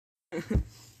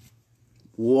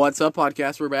What's up,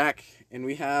 podcast? We're back, and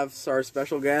we have our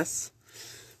special guests.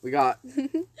 We got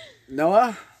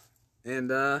Noah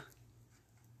and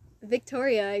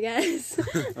Victoria, I guess.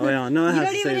 Oh yeah, Noah has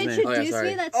to say his name. Introduce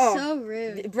me? That's so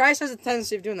rude. Bryce has a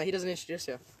tendency of doing that. He doesn't introduce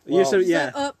you. You should, He's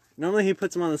like, Normally he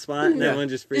puts him on the spot, and everyone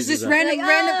just It's freezes just up.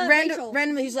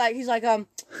 random. He's like, maybe we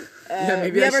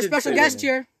I have our should special say guest it.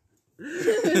 here.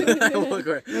 Like,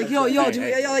 Like, yo, Hey, dude,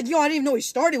 hey. I didn't even know he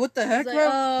started. What the heck, Like,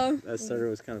 bro? That starter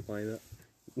was kind of funny though.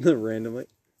 Randomly.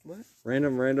 What?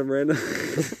 Random. All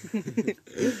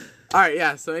right,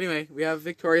 yeah. So anyway, we have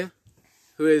Victoria,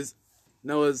 who is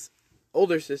Noah's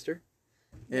older sister,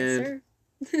 and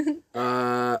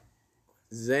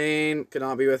Zane could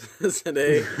not be with us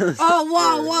today. Oh,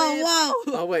 whoa.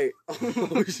 Oh wait,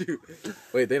 oh shoot,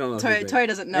 wait, they don't know. Tori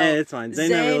doesn't know. Hey, it's fine. Zane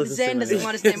never listens Zane to doesn't my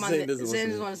want his name on Zane the. doesn't Zane listen.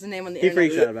 doesn't want his name on the He internet.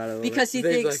 freaks out about it a little Because he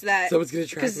Zane's thinks like, that someone's gonna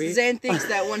track because me. Zane thinks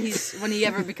that when he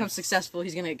ever becomes successful,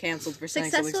 he's gonna get canceled for saying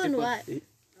something successful stupid. in what?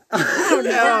 Oh,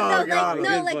 no, God. like, Good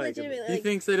no, like point. legitimately. He Like,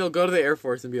 thinks that he'll go to the Air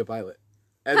Force and be a pilot.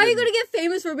 And how are you then- gonna get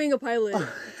famous for being a pilot?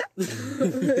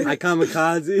 I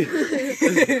kamikaze.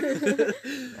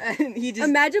 And he just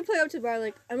Imagine play up to the bar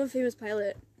like, I'm a famous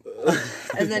pilot.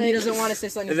 and then he doesn't want to say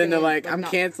something. And then they're stupid, like, I'm no.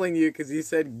 canceling you because you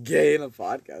said gay in a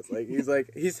podcast. Like,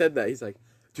 he said that. He's like,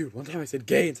 dude, one time I said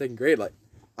gay in second grade. Like,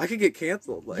 I could get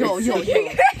canceled. Like, Yo.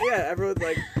 yeah, everyone's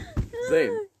like,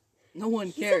 Zane. No one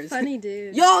He's cares. a funny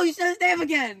dude. Yo, you said his name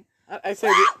again. I say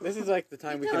this is like the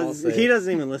time we can all say. He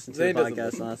doesn't even listen to Zane the doesn't podcast.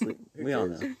 listen. Honestly, Who we all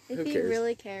cares? know. If Who he cares?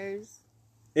 really cares.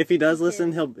 If he does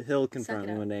listen, Yeah. he'll confront Suck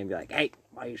me it up. one day and be like, "Hey,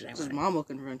 why are you saying His that?" mom will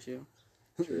confront you.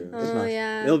 True. Oh,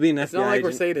 yeah. It'll be an It's FBI not like we're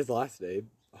agent. saying his last name.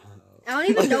 I don't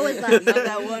even know his last Not name.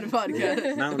 that one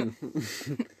podcast. Mountain.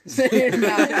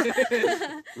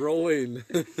 Rolling.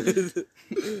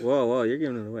 Whoa, you're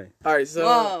giving it away. All right,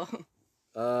 so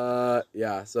Whoa.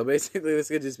 yeah. So basically, this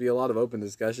could just be a lot of open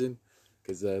discussion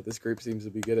because this group seems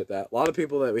to be good at that. A lot of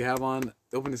people that we have on,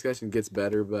 the open discussion gets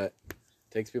better, but it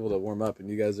takes people to warm up, and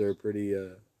you guys are pretty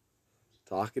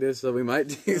talkative, so we might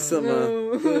do some.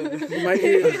 We might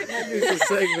do some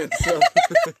segments. So.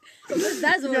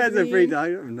 That's You what guys are pretty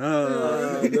talkative.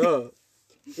 No. No.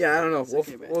 Yeah, I don't know.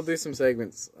 okay, Bryce. We'll do some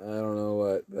segments. I don't know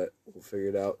what, but we'll figure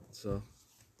it out. So,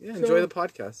 yeah, enjoy the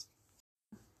podcast.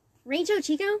 Rancho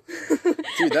Chico?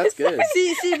 Dude, that's good.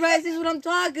 See, Bryce, this is what I'm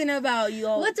talking about,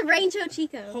 yo. What's Rancho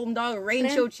Chico? home dog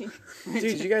Rancho Chico?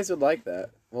 Dude, you guys would like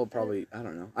that. Well, probably, I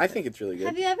don't know. I think it's really good.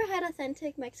 Have you ever had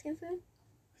authentic Mexican food?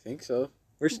 I think so.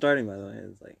 We're starting, by the way.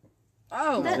 It's like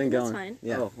Oh, it's been That's going. fine.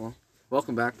 Yeah. Oh, well,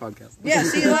 welcome back, podcast. yeah.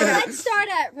 See, like Let's start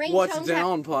at Rancho What's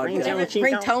down, podcast? Rancho-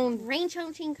 ringtone.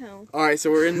 Rancho Chico. All right,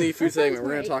 so we're in the food segment. sounds We're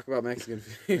going right. to talk about Mexican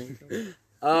food.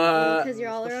 Because you're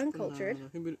all uncultured.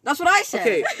 That's what I said.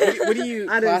 Okay, what do you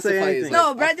I didn't say classify as anything. like,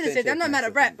 No, Brett didn't say that. I'm authentic not mad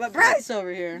at Brett, but Bryce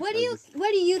over here. What do you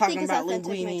Talking think is about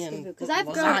authentic linguine Mexican and food? Because I've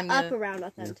grown lasagna. up around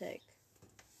authentic.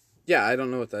 Yeah, I don't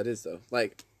know what that is, though.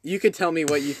 Like, you could tell me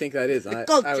what you think that is.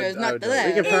 Culture is not would the know.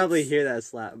 We can It's- probably hear that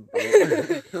slap.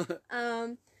 I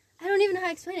don't even know how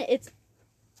to explain it. It's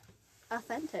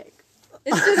authentic.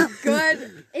 It's just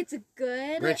good. It's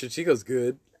good. Rancho Chico's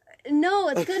good. No,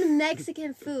 it's good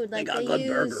Mexican food. Like they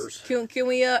use. Can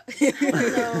we So maybe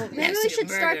we Mexican should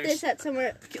start burgers. this at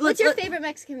somewhere. Let's- What's your let- favorite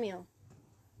Mexican meal?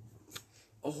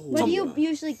 Oh, What do you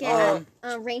usually get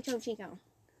at Rancho Chico?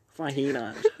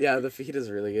 Fajita. Yeah, the fajita's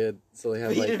really good. So they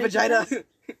have like vagina?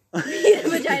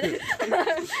 Vagina.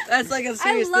 That's like a I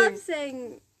serious love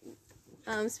thing.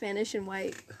 saying Spanish and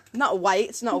white, Not white.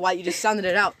 It's not white. You just sounded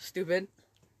it out, stupid.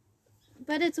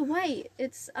 but it's white.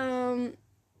 It's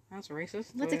That's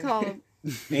racist. what's it called?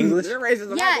 English. You're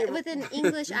racist. Yeah, with an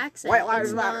English accent. White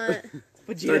lives It's matter.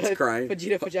 not Starts crying.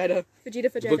 Vagina. Vegeta.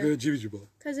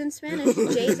 Because in Spanish,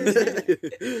 J's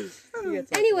are silent.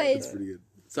 Anyways, Pretty good.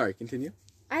 Sorry, continue.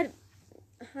 I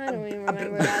don't even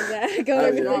remember how that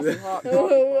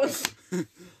goes.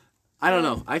 I don't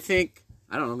know. I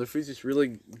don't know. The food's just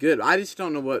really good. I just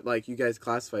don't know what like you guys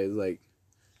classify as like,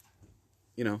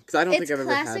 you know, because I don't It's think I've ever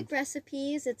classic had.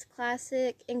 recipes. It's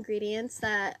classic ingredients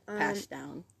that Passed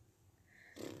down.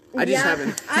 I just yeah,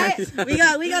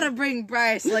 haven't. We gotta bring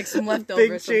Bryce like some leftovers.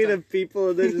 Big chain of people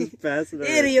and they're just passing it.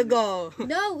 Here you go.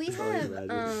 No, we always have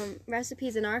bad,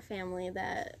 recipes in our family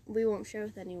that we won't share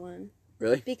with anyone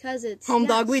Really? because it's Home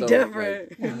dog, we So,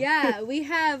 different. Yeah, we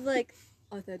have like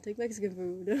authentic Mexican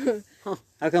food.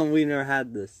 How come we never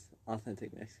had this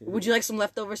authentic Mexican? Would you like some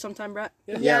leftovers sometime, Brett?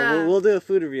 Yeah, Yeah. we'll do a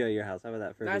food review at your house. How about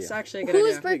that for a That's video? actually a good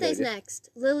Whose idea. birthday's idea. next?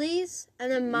 Lily's,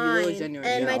 and then mine. Lily's January.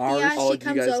 And Yeah, my ours- tia, Oh, she you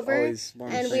comes guys over, always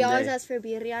born and the we same always day. ask for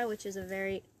birria, which is a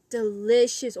very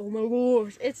delicious. Oh my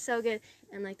gosh, it's so good.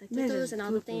 And like Man, taquitos it's and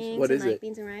all the good. things, What and is like it?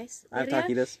 beans and rice. I have Birria,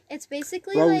 taquitos. it's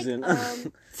basically Frozen.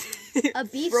 like a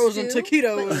beef Frozen stew,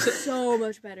 taquitos. but so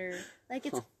much better. Like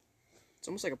it's It's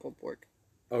almost like a pulled pork.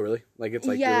 Oh, really? Like it's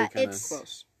like Yeah, really kind of. it's-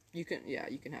 Close. You can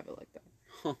have it like that.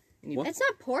 Huh. And you- What? it's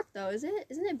not pork though, is it?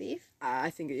 Isn't it beef? I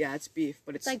think it's beef,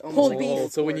 but it's Like almost pulled like beef.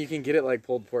 pulled So when pork. you can get it like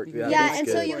pulled pork, Yeah, Yeah, that's and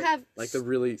good. so you have like the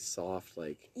really soft,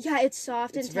 like it's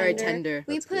soft It's and very tender. tender.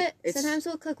 We That's put good. It's- sometimes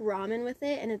we'll cook ramen with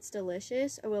it, and it's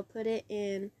delicious. Or we'll put it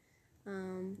in.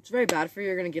 It's very bad for you.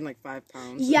 You're gonna gain like 5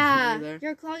 pounds. Yeah, There.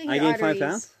 you're clogging I your gained arteries. 5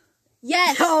 pounds.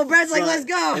 Yes. Oh, Brad's like, So, let's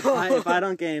go. If I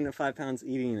don't gain 5 pounds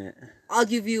eating it, I'll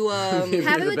give you Have it a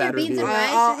with your bad beans review. and rice.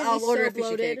 I'll You're gonna be order so a fishy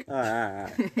bloated. cake.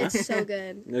 alright. It's so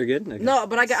good. They're good. Okay. No,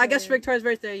 but I So guess for good. Victoria's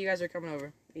birthday, you guys are coming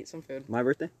over. Eat some food. My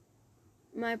birthday,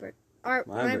 My birthday. My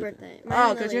My birthday. birthday.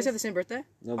 Oh, because you guys have the same birthday?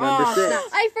 November Oh, 6th. snap.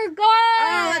 I forgot.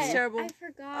 Oh, that's terrible. I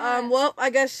forgot. Well, I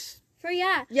guess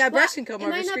Yeah, Yeah, well, Bryce can come It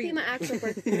over might not be screen. my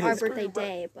actual our birthday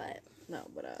day, but no,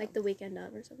 but like the weekend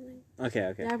of or something.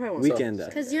 Okay. Yeah, I probably won't. Weekend. So-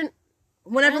 Because you're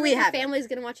whenever we have it. family's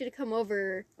gonna want you to come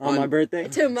over on my birthday.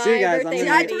 to my See you guys. birthday. I'm See,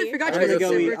 I gonna, totally forgot I'm you gonna guys go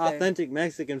have the eat same birthday. authentic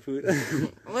Mexican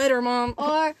food. Later, Mom. Or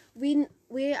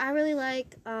I really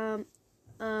like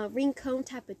Rincon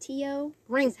Tapatio.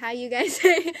 Ring. Is how you guys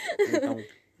say.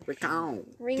 Recount.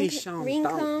 Rincon. Is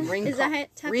that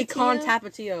it? Tapatio? Recon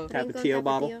Tapatio. Rincon Tapatio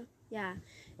bottle? Yeah.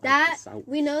 That South.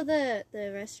 we know the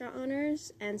restaurant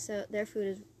owners, and so their food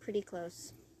is pretty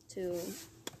close to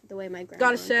the way my grandma.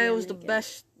 Gotta and say, it Grandma was the make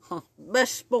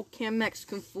best Spokane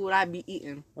Mexican food I be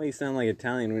eating. Well, you sound like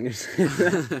Italian when you say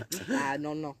that. I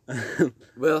don't know.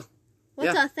 Well,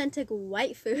 What's Yeah. authentic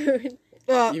white food?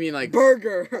 you mean like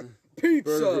burger,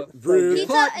 pizza, burger.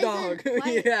 Pizza hot isn't dog?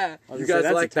 white. Yeah. I was you gonna say, guys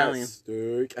that's like Italian. that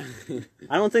steak?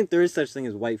 I don't think there is such thing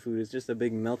as white food. It's just a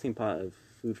big melting pot of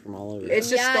food from all over. It's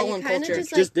just Yeah, stolen you kinda culture. just,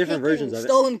 Just like, different picking- versions of it.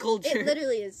 Stolen culture. It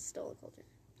literally is stolen culture.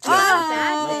 Oh!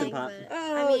 Bad Melting thing, pot. but,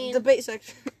 Oh, I mean, debate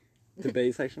section.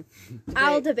 Debate section.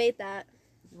 I'll debate that.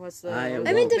 What's the I am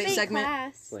I'm in Well, debate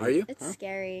class. Are you? It's Huh?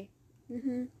 scary.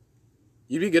 Mm-hmm.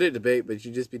 You'd be good at debate, but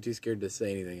you'd just be too scared to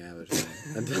say anything. I would say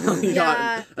until you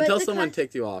Yeah, but until the someone class-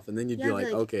 ticked you off, and then you'd be Yeah, like,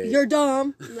 like, okay. You're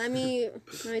dumb. Let me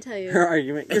tell you. Her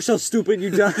argument. You're so stupid. You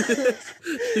done. He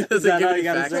Is doesn't that give how any you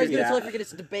gotta facts. say He's it? gonna Yeah. totally forget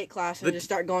it's a debate class and The- just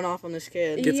start going off on this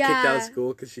kid. Gets kicked out Yeah. of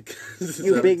school because she.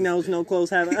 You big nose, no clothes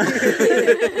habit.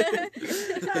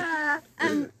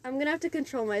 I'm gonna have to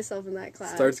control myself in that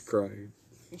class. Starts crying.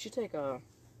 You should take a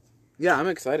Yeah, I'm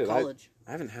excited. college.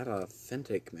 I haven't had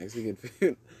authentic Mexican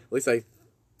food. At least I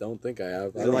don't think I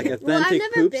have. Is it like Well, I've authentic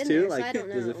never poops been too? there, so Like, I don't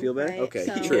know. does it feel better? right? Okay,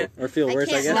 So, true. Or feel I worse?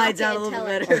 I can't guess. Slides knock out it a little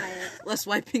until I better. try it. Less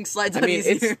wiping slides I out mean,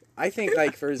 easier. it's. I think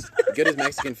like for as good as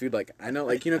Mexican food, like I know,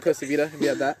 like Costa Vida. Have you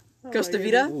had that? Costa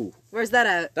Vida? Ooh, Where's that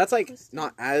at? that's like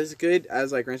not as good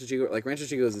as like Rancho Chico. Like Rancho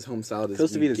Chico is his home salad.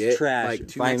 Costa Vida's get, trash. Like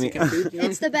to Buy me. Mexican food. You know?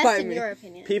 It's the best By in me. your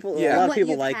opinion. People, Yeah. a lot of What people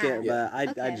you've like had. it, but I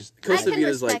Okay. just Costa I can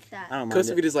Vida's like- respect that. I don't mind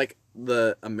Costa it. Vida is like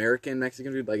the American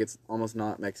Mexican food. Like it's almost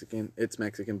not Mexican. It's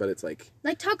Mexican, but it's like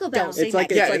Like Taco Bell. Don't say It's like-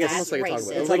 that. it's like That's almost like a Taco Bell.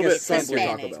 racist. It's a It's little like bit a Subway. fancier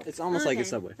Taco Hispanic. Bell. It's almost like a Okay.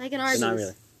 Subway. Like an But Arby's. not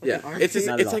really. Yeah, Not it's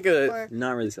at all. like a Or-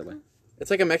 Not really Subway.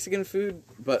 it's like a Mexican food,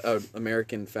 but an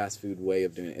American fast food way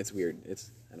of doing it. It's weird.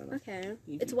 It's I don't know. Okay.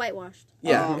 It's whitewashed.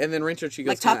 Yeah, Oh. and then Rancho Chico's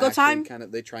Like Taco Time? Kind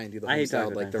of they try and do the I home hate salad,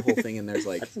 Taco like Time. their whole thing, and there's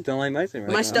like I just don't like Mexican right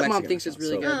My now. stepmom Mexican thinks it's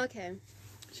really so- good. Oh, okay.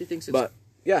 She thinks it's But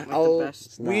yeah, like the I'll best.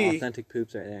 It's not we authentic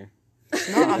poops right there.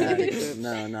 not authentic poops.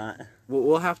 No, not.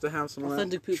 we'll have to have some of that.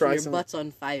 Authentic poops Try when your some. butt's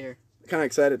on fire. Kind of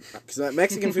excited because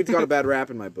Mexican food's got a bad rap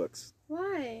in my books.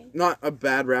 Why? Not a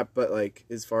bad rap, but like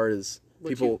as far as What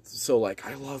people so like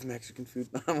I love Mexican food.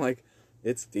 I'm like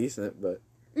it's decent, but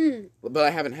Mm. I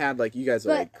haven't had like you guys are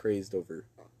But- like crazed over.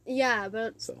 Yeah,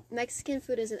 but So Mexican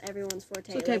food isn't everyone's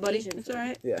forte. It's okay, like buddy. Asian It's food.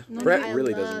 alright. yeah, No, Brett I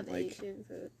really love doesn't like. Asian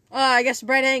food. Oh, I guess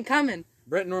Brett ain't coming.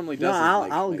 Brett normally No, doesn't.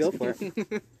 like I'll go Mexican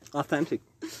for it. Authentic.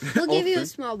 We'll give you a Often.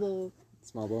 small bowl.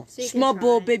 Small bowl. So you can Small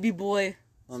bowl, try. baby boy.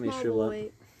 Let me Small shrivel up. boy.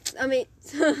 I mean,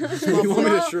 you want me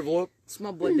to shrivel up?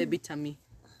 Small boy, baby tummy.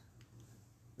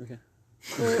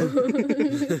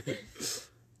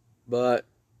 But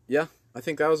yeah, I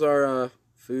think that was our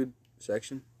food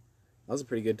section. That was a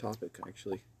pretty good topic,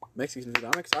 actually. Mexican food.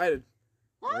 I'm excited.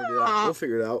 We're gonna do that. We'll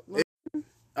figure it out.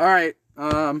 All right,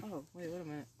 Oh, wait a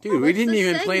minute. dude, we what's didn't the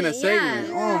even plan a segment? segment.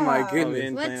 Yeah. Oh my Oh, we goodness!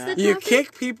 didn't What's plan the that. You topic?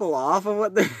 kick people off of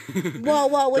what they. Whoa,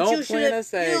 whoa, what Don't you plan should a have.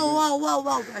 segment. Whoa.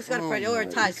 I just gotta Oh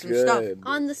prioritize my some stuff. good.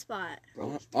 on the spot.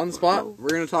 On the spot, we're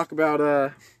gonna talk about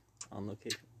On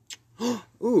location.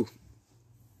 Ooh,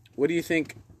 what do you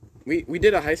think? We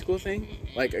did a high school thing,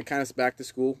 like a kind of back to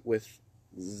school with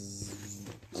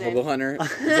Hobo Hunter. Oh,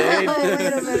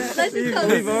 wait a minute. Let's just call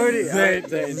We've it already. Zane.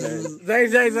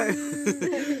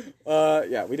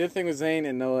 Yeah, we did a thing with Zane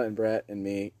and Noah and Brett and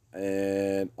me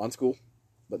and on school.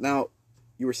 But now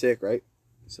you were sick, right?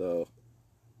 So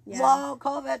Yeah. Whoa,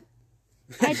 COVID.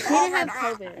 I didn't have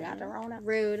COVID.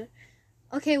 Rude.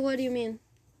 Okay, what do you mean?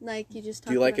 Like you just talked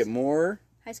do you like about it more?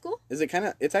 high school? Is it kind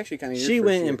of? It's actually kind of. She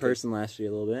went in person last year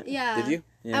a little bit. Yeah. Did you?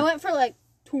 Yeah. I went for like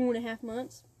 2.5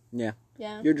 months. Yeah.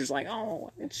 Yeah. You're just like,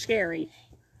 oh, it's scary.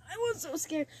 I was so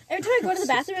scared. Every time I go to the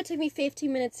bathroom, it took me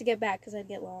 15 minutes to get back because I'd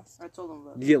get lost. I told him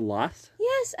about You get lost?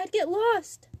 Yes, I'd get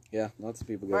lost. Yeah, lots of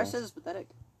people go. Bryce says it's pathetic.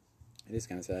 It is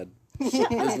kind of sad. There's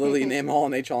literally name hall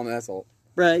and H hall and S hall.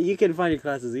 Bruh, you couldn't find your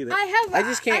classes either. I I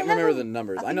just can't remember the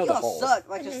numbers. I know the halls. suck.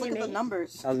 Like, just look at the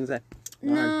numbers. I was gonna say.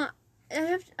 No,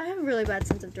 I have a really bad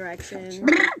sense of direction.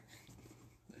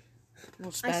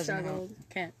 I struggled.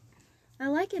 Can't. I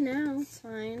like it now. It's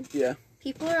fine. Yeah.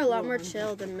 People are a lot more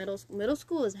chill than middle school. Middle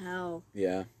school is hell.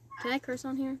 Yeah. Can I curse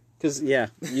on here? Because, yeah.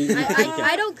 You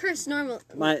I don't curse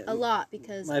My- a lot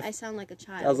because my- I sound like a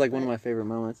child. That was like one of but my favorite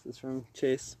moments. It's from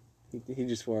Chase. He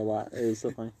just swore a lot. It was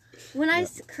so funny. When I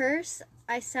curse,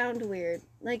 I sound weird.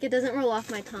 Like, it doesn't roll off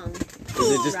my tongue. Is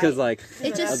it just because, like,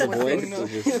 It just... of the voice? Or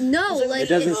just... No, like, It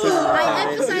doesn't sound I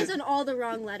right. emphasize on all the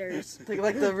wrong letters.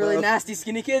 Like the really nasty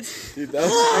skinny kids. Dude, that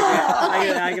was,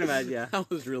 I can imagine, yeah. that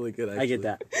was really good, actually. I get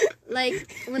that.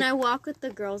 Like, when I walk with the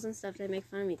girls and stuff, they make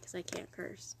fun of me because I can't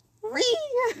curse.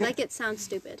 Like, it sounds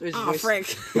stupid. Oh, frick.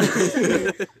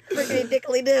 Frickety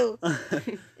dickly do.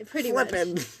 Pretty much.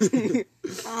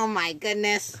 Oh, my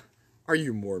goodness. Are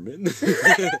you Mormon?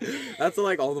 That's what,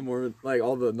 like, all the Mormon, like,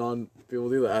 all the non-people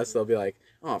do the S, they'll be like,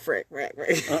 oh, frick.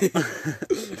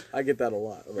 I get that a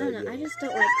lot. I don't know. I just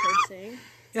don't like cursing.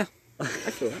 I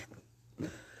feel that.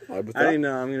 I didn't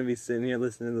know I'm going to be sitting here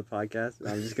listening to the podcast, and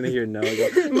I'm just going to hear Noah go,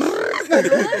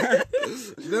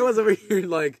 Noah's over here,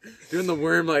 like, doing the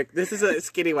worm, like, this is a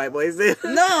skinny white boy.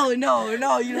 No. You know what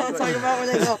I'm talking about?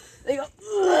 Where they go,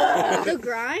 The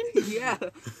grind? yeah.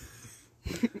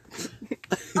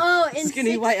 Oh, in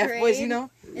Skinny 6th white grade, F-boys, you know?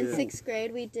 In 6th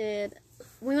grade, we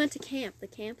went to camp, the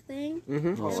camp thing.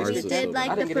 mm-hmm. Oh, And ours we was did, so like, bad.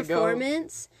 I didn't the get to go.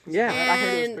 performance. Yeah. I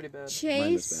heard it was And pretty bad. Mine was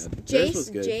Chase, bad. Theirs was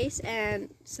good. Jace,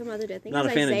 and some other dude. I think Not it a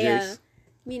was fan of Isaiah. Jace.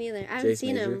 Me neither. I haven't Jace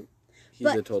seen Major. him. He's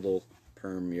But- a total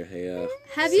perm, your hair.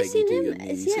 Have you seggy seen to him? your Is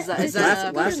knees. he, Is that- does is he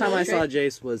that- go Last to time I Mead? saw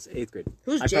Jace was 8th grade.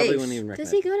 Who's I probably Jace? wouldn't even Does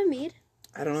recognize he go to Mead?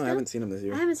 I don't know. I haven't seen him this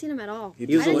year. I haven't seen him at all. He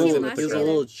He was I a didn't see little, him he was a last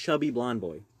year. little chubby blonde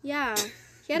boy. Yeah.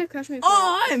 He had a crush on me.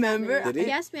 Oh, I remember. Did he?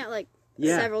 He asked me out like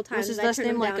Yeah. several times. his and I last turned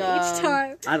him name, down like, each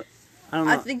time. I don't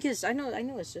know. I think I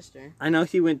know his sister. I know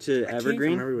he went to I can't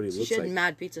Evergreen. remember what he looks She had like.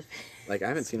 mad pizza. Like, I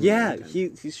haven't seen him in a Yeah, long time.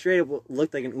 he straight up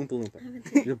looked like an Oompa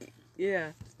Loompa.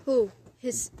 Yeah. Who?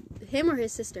 Him or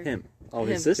his sister? Him. Oh, Him.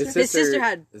 his sister? His sister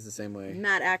had is the same way.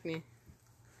 mad acne.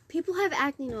 People have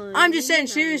acne on. I'm just saying,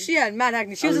 she had mad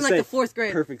acne. She I was was in gonna like the say, 4th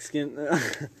grade. Perfect skin.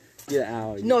 Get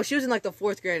out. No, she was in like the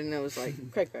 4th grade, and it was like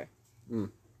cray.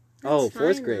 Oh, That's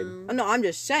 4th fine, grade. though. No, I'm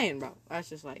just saying, bro. That's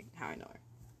just like how I know her.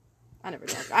 I never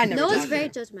talked Noah's to very her.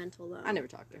 judgmental though. I never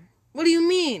talked to her. What do you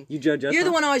mean? You judge us? You're the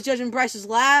huh? one always judging Bryce's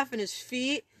laugh and his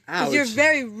feet. Because you're Ouch.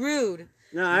 very rude.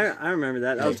 No, I remember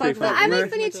that. That was Don't pretty talk fun. about I Remember-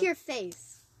 make fun of to your face.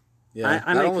 Yeah, I that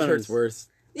make almost fun of hurts his- worse.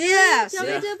 Yes. Do you want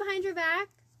me Yeah. to do it behind your back?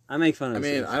 I make fun of I his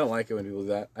mean, face. I don't like it when people do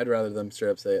that. I'd rather them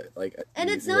straight up say it, like. And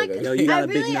it's you not look like Yo, you got I a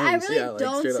big really, nose. Yeah, like,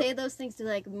 don't straight up. say those things to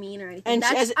like mean or anything. And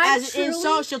That's, as I'm an insult,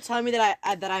 truly- she'll tell me that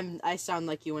I sound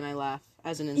like you when I laugh.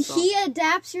 As an insult. He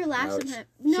adapts your laugh Ouch. sometimes.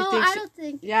 No, thinks- I don't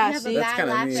think. Yeah, you have see? a That's bad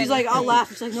kinda laugh. mean. or She's like, I'll anything. laugh.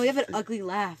 She's like, no, you have an ugly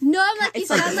laugh. No, I'm like, you It's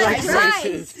like sound like Bryce. Bryce.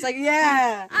 It's like,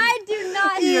 yeah. I do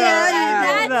not hear Yeah,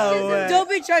 that. no That's just way. Don't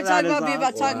be trying to That talk is about me about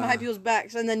awful. talking behind people's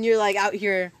backs, and then you're like out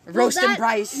here roasting that-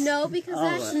 Bryce. No, because Oh,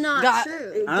 that's my- not God, true.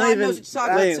 I God don't even. knows what you're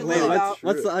talking Wait, about. wait. About.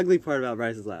 What's the ugly part about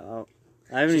Bryce's laugh? Oh,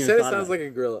 I haven't He even said it thought sounds about like a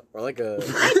gorilla or like a.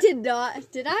 I did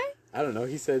not. Did I? I don't know.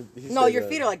 He said. No, your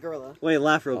feet are like gorilla. Wait,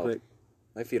 laugh real Oh. quick.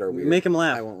 My feet are weird. Make him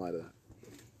laugh. I won't lie to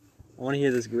I want to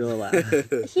hear this gorilla laugh.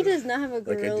 that. He does not have a Like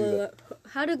I do gorilla. that.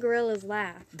 How do gorillas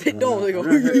laugh? They don't. They go.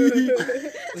 know.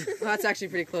 That's actually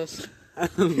pretty close. I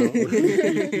don't know.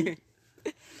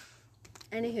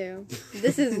 Anywho,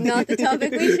 this is not the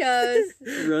topic we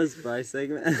chose. Roast Bryce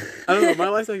segment. I don't know. My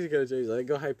life's actually kind of changed. I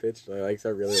go high pitched. I like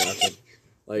start really laughing.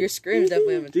 Like Your screams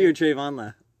definitely haven't. Do your Trayvon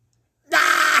laugh.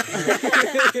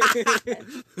 that's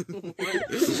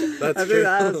I think true.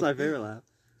 that's my favorite laugh.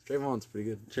 Trayvon's pretty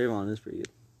good. Trayvon is pretty good.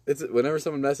 It's whenever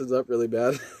someone messes up really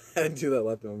bad, I do that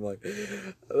left and I'm like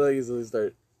easily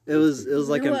start. It was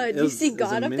like Noah, a. do you see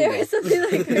God up there or something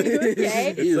like? Are you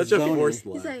okay? He is Such a zoning. forced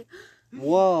He's laugh. like,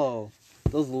 Whoa,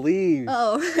 those leaves.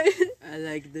 oh. I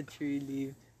like the tree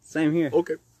leaf. Same here.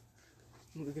 Okay.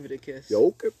 We'll give it a kiss.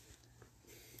 Okay.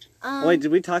 Wait,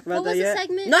 did we talk about what that was yet? the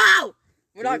segment? No!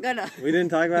 We're not gonna. We didn't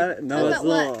talk about it? No, Talk it's a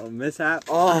about little mishap.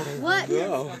 Oh, What?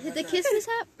 no. Did the kiss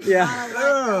mishap? Yeah.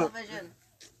 Television.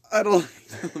 I don't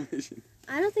like television.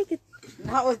 I don't think it.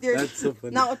 Not with your That's so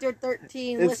funny. not with your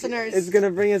 13 listeners. It's going to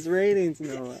bring us ratings,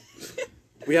 Noah.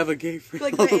 We have a gay friend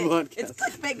on the clickbait. It's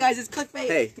podcast. clickbait, guys. It's clickbait.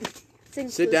 Hey, It's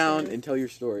inclusive. sit down and tell your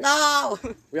story. No.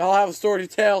 We all have a story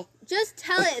to tell. Just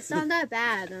tell it. It's not that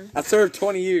bad. I've served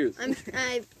 20 years.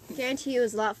 I guarantee you it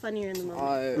was a lot funnier in the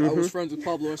moment. I was friends with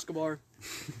Pablo Escobar.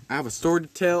 I have a story to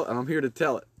tell, and I'm here to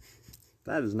tell it.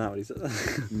 That is not what he said.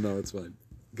 No, it's fine.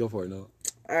 Go for it, no.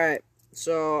 All right.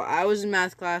 So I was in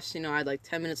math class. You know, I had like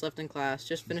 10 minutes left in class.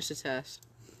 Just finished the test.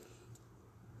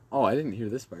 Oh, I didn't hear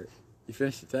this part. You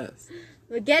finished the test.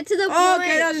 But get to the point. Oh,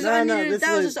 okay. That was just, No, I no, needed. this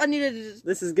That was was- just. I needed.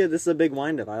 This is good. This is a big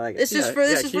wind-up. I like it. This is Yeah, for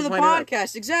this yeah, is keep for the mine up.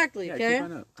 podcast. Exactly. Yeah, Okay. keep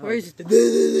mine up. I Where like is it.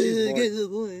 it? Get to the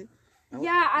point.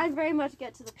 Yeah, I very much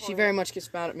get to the point. She very much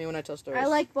gets mad at me when I tell stories. I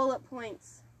like bullet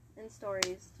points in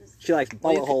stories. Just She likes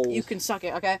Well, bullet holes. you can suck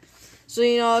it, okay? So,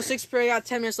 you know, 6th period, got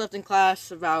 10 minutes left in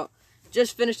class,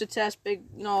 just finished the test, big,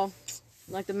 you know,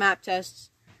 like the map tests.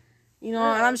 You know,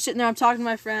 and I'm sitting there, I'm talking to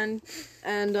my friend,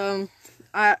 and,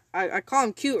 I call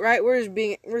him cute, right? We're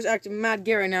just acting mad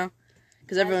gay right now.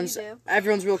 Because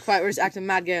everyone's real quiet, we're just acting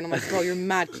mad gay, and I'm like, bro, you're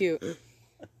mad cute.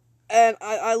 And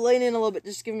I lean in a little bit,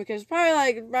 just give him a kiss. Probably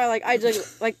like, I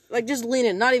just, like, just lean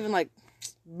in, not even, like,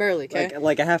 barely, okay?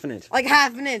 Like a half an inch. Like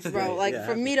half an inch, bro. Like Yeah.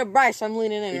 from me to Bryce, I'm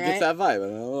leaning in, He right? gets that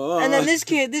vibe. And then this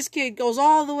kid goes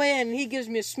all the way in and he gives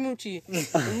me a smoochie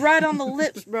right on the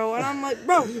lips, bro. And I'm like,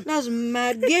 bro, that's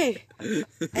mad gay.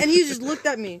 And he just looked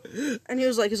at me and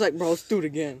he's like, bro, let's do it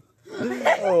again.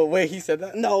 Oh, wait, he said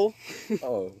that? No,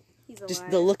 Oh. he's a just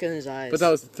liar. the look in his eyes. But that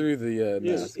was through the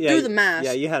mask. Yeah, Through the mask.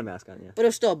 Yeah, you had a mask on, yeah. But it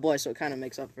was still a boy, so it kind of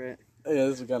makes up for it. Yeah,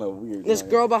 this is kind of weird. This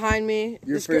girl behind me,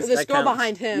 Your this first- girl that counts.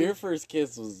 behind him, Your first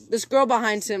kiss was... this girl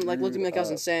behind him, like looked at me like I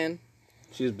was insane.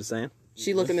 She was saying?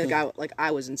 She looked at me like I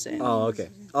was insane. Oh, okay.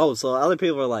 Oh, so other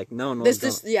people are like, no,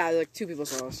 Yeah, like 2 people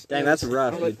saw us. Dang, that's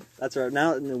rough, dude. That's rough.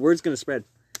 Now, the word's gonna spread.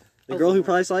 The girl who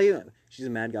probably saw you, she's a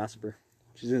mad gossiper.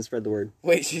 She's gonna spread the word.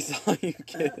 Wait, she saw you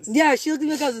kiss. Yeah, she looked at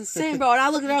me like I was insane, bro. And I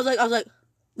looked at her, I was like, I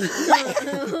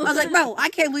was like, bro, I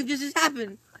can't believe this just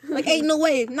happened. Like, ain't no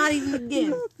way, not even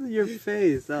again. Your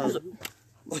face. That was...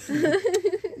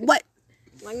 What?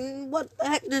 Like, what the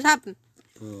heck just happened?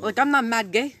 Like, I'm not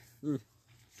mad gay. That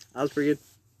was pretty good.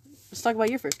 Let's talk about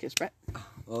your first kiss, Brett.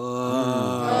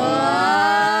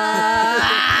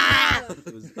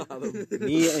 It was not a...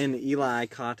 Me and Eli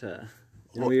Kata.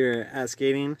 And we were at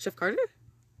skating. Chef Carter?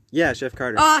 Yeah, Chef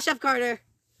Carter. Oh, Chef Carter.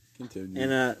 Continue.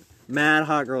 And a mad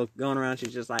hot girl going around.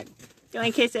 She's just like,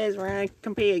 going kisses. We're gonna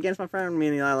compete against my friend. Me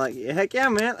and Eli like, heck yeah,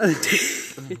 man.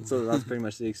 So that's pretty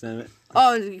much the extent of it.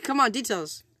 Oh, come on,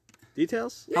 details.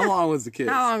 Details? How long was the kiss?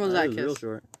 How long was that was real kiss?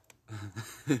 short.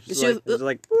 She It was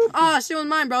like, boop. Oh, she was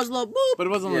mine, bro. It was a little boop. But it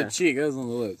wasn't on Yeah. the cheek, it was on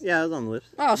the lips. Yeah, it was on the lips.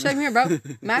 Oh, same here, bro.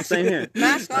 Mask. Same here.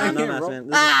 Mask No, on. no, here, mask, bro. man.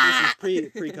 This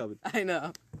is pre-COVID. I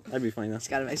know. That'd be funny though. Just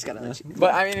gotta let you.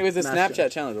 But, I mean, it was a Snapchat.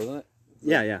 Snapchat challenge, wasn't it?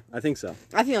 Yeah, I think so.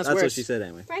 I think that's That's worse. what she said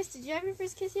anyway. Bryce, did you have your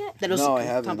first kiss yet? That was No, a I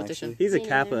haven't, competition. He's a Me neither.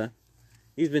 Kappa.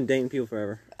 He's been dating people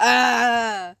forever.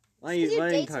 Ah. Why don't you Your talk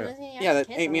dates about doesn't mean you have Yeah, to that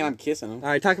kiss ain't me, them. I'm kissing him. All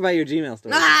right, talk about your Gmail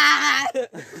story. Ah.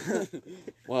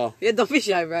 Well, Yeah, don't be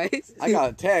shy, Bryce. I got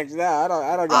a text. Yeah, I don't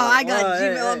Oh, got I got Oh, hey,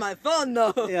 Gmail on hey. my phone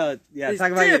though. Yeah. It's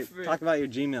Talk different. about your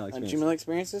Gmail on experience. Gmail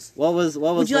experiences. What was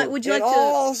Would you like It to?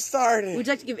 all started Would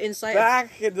you like to give insight?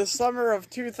 back in the summer of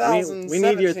 2017. we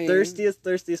need your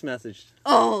thirstiest message.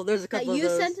 Oh, there's a That couple you of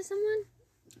those. sent to someone?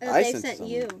 Or I they sent sent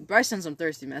someone. you? Bryce sent some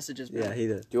thirsty messages, bro. Yeah, he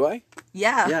did. Do I?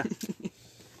 Yeah. Yeah.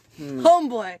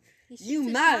 Homeboy, He shoots you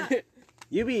his mad? shot.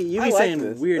 You be I like saying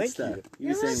this. weird Thank stuff. you. You be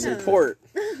You're saying weird welcome.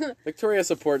 Support. Victoria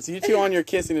supports. You two on your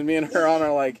kissing and me and her on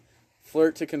our like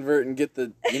flirt to convert and get the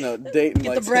date and Get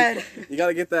like the bread. You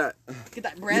gotta get that. Get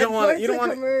that bread. You don't want Flirt you don't to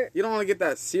want convert. you don't want to get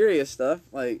that serious stuff.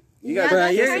 Like you Yeah, got. Bro,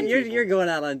 that's you're, fine. you're going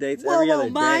out on dates Whoa, every whoa, other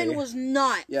mine day. was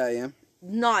not Yeah, I am.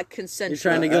 consensual. You're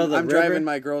trying to go to the I'm river? driving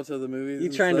my girl to the movies. You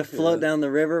and trying to stuff, float yeah. down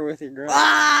the river with your girl?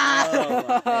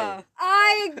 Ah!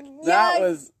 Oh, That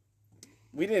was.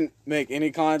 We didn't make any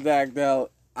contact though.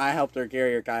 I helped her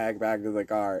carry her kayak back to the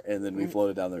car, and then we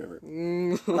floated down the river.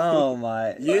 Oh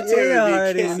my! You two be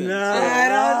already kissing. know. I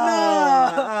don't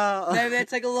know. Oh. Maybe I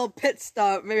take a little pit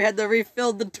stop. Maybe I had to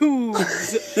refill the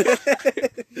tubes.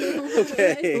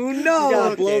 Okay. Who You knows?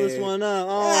 gotta blow Okay. this one up.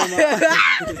 Oh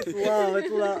my!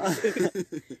 It's low.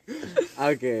 It's low.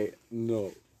 Okay.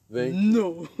 No.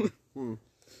 No.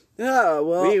 Yeah.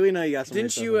 Well. we know you got some.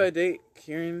 Didn't weird you stuff. date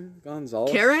Karen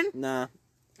Gonzalez? Karen? Nah,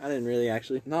 I didn't really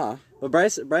actually. Nah. But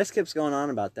Bryce keeps going on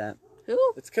about that.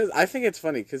 Who? It's because I think it's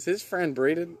funny because his friend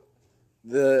Braden,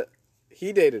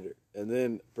 he dated her, and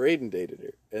then Braden dated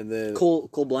her, and then Cole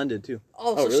blended too.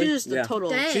 Oh, Oh, so really? she's just Yeah. a total.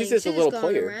 Dang, She's just a little going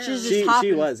player. around. She's just She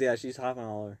hopping. was, yeah, she's hopping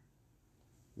all over.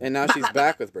 and now she's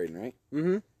back with Braden, right?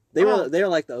 Mm-hmm. They were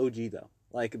like the OG though,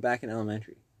 like back in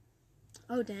elementary.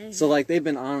 Oh dang. So like they've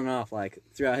been on and off like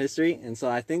throughout history, and so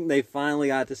I think they finally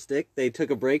got to stick. They took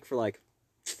a break for like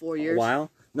 4 a years.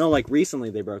 while. No, like recently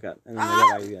they broke up, and then they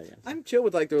got back together. I'm chill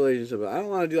with like the relationship. But I don't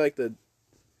want to do like the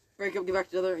Break up, get back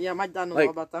together. Yeah, my dad knows Like-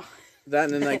 all about that. that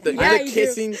and then like the, Yeah, the you do.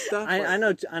 kissing stuff. I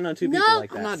know two people No,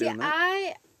 like I'm not that. see, doing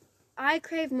that. I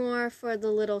crave more for the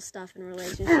little stuff in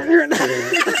relationships.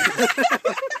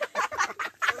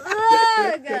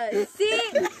 Ugh, see,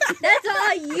 that's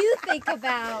all you think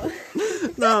about.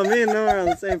 No, me and Noah are on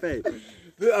the same page.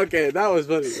 Okay, that was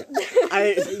funny.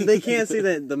 They can't see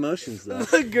the emotions though.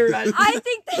 Garage. I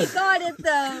think they got it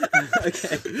though.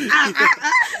 Okay.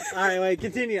 All right, wait.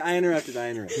 Continue. I interrupted.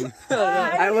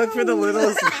 I look for the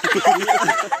little.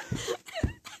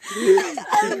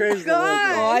 He craves the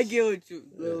God. Oh, I get what you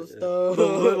little stuff. The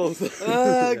little stuff.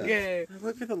 Okay. I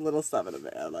look for the little stuff in a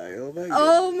man. Like, oh my god.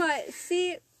 Oh my,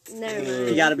 see, never You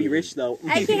mind. gotta be rich though.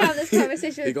 I can't have this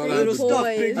conversation You with gonna three have boys. to stop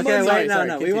big Okay, Sorry, wait, sorry,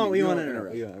 no, we continue. won't You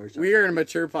interrupt. won't We are a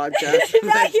mature podcast. No,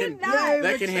 that you're can, not.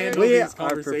 that can handle We these are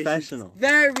conversations. professional.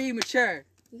 Very mature.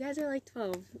 You guys are like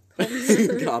 12.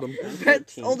 Got him.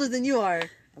 That's older than you are.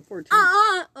 I'm 14.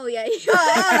 Oh yeah.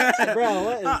 Bro,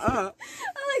 what is I'm like,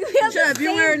 we have Shut the up, you're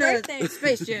same wearing birthday. a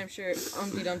Space Jam shirt.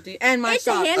 Umpty Dumpty. And my It's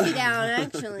a socks. hand-me-down,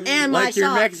 actually. And my Like your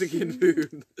socks. Mexican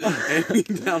food.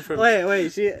 And down from. Wait, we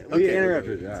Okay,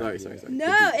 interrupted. okay. Sorry.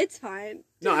 No, it's fine.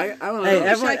 No, I don't know. Hey, Should I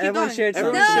everyone, keep everyone going? shared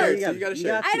Everyone something. shared, so you gotta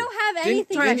share. I don't have Didn't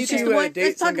anything. try Didn't to you Just two the one- date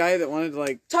let's some talk- guy that wanted to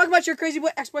like Talk about your crazy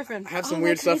ex-boyfriend. have some Oh,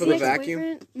 weird my stuff with a crazy vacuum?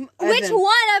 ex-boyfriend? Which Evan.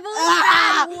 one? I've only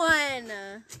had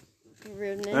one.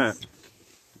 Rudeness. Alright.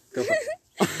 Go for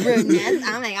it. Rudeness.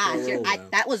 Oh my gosh. you're- I-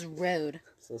 that was rude.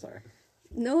 So sorry.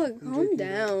 Noah, calm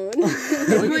down.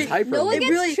 Noah gets hyper. Noah It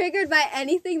gets really- triggered by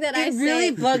anything that I It say.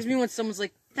 really bugs me when someone's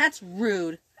like, that's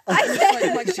rude.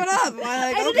 I'm like, shut up. I'm like,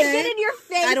 I didn't okay. get in your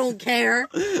face. I don't care.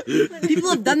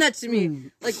 People have done that to me.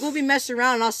 Like, we'll be messing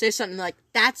around and I'll say something like,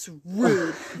 that's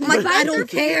rude. I'm like, I don't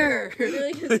care.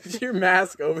 Really? Put your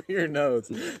mask over your nose.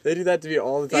 They do that to me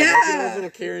all the time. Yeah. Like, you know, those little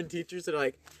Karen teachers that are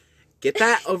like, get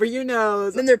that over your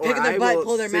nose. Then they're or picking their I butt, will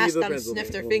pull their send you mask the down and principal."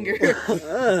 sniff their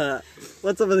finger.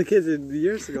 What's up with the kids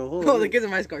years ago? Holy Oh, the kids in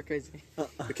my school are crazy.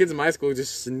 The kids in my school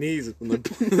just sneeze when they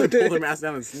pull their mask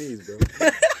down and sneeze, bro.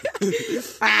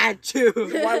 Ah, chew.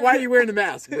 Why are you wearing the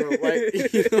mask, bro?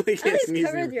 Like, you know, he I can't just sneeze.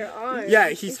 covered anymore. your arm. Yeah,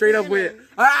 he straight up went,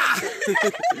 ah!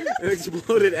 It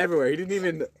exploded everywhere. He didn't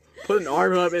even put an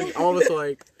arm up, and all of us were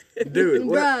like, dude,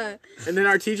 what? Bruh. And then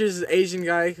our teacher's this Asian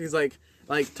guy who's like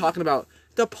talking about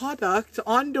the product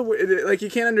on the, like, you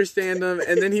can't understand him.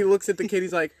 And then he looks at the kid,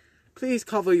 he's like, please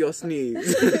cover your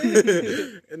sneeze.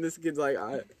 And this kid's like,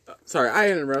 sorry,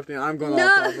 I interrupted. I'm going No.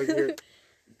 off topic here.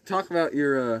 Talk about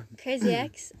your, Crazy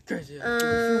ex. Crazy. He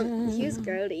was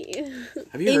grody.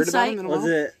 have you heard about Insight. him in a while? Was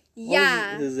it?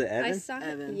 Yeah. Was it I Evan? saw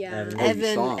Evan. Yeah. Evan. Oh,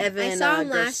 you saw him. I saw him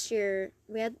Gross. last year.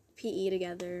 We had PE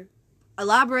together.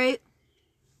 Elaborate.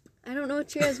 I don't know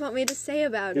what you guys want me to say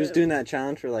about He was it. doing that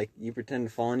challenge where like you pretend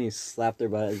to fall and you slap their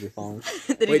butt as you're falling.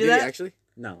 Did Wait, he do did that? he actually?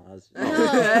 No, I was.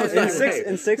 No.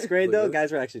 In sixth grade though,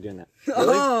 guys were actually doing that.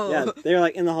 Oh. Yeah, they were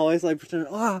like in the hallways like pretending.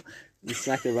 Oh, you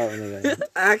smack their butt when they got.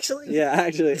 Actually? Yeah,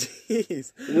 actually.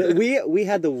 Jeez. We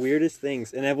had the weirdest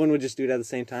things, and everyone would just do it at the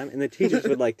same time. And the teachers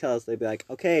would like tell us, they'd be like,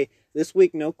 "Okay, this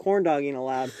week no corn dogging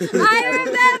allowed." I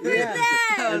remember Yeah. that.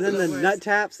 And then the worst. nut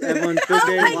taps, everyone fifth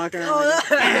grade walking around.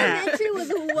 Like, Elementary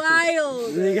was wild.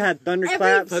 and then you had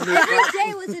thunderclaps. Every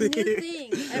day was a new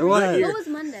thing. Every, was. what was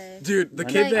Monday? Dude, the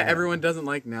Like- kid that everyone doesn't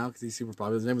like now because he's super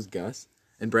popular, his name was Gus.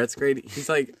 In Brett's grade, he's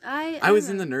like, I was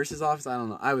in the nurse's office. I don't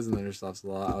know. I was in the nurse's office a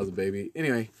lot. I was a baby.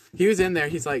 Anyway, he was in there.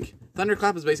 He's like,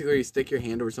 thunderclap is basically where you stick your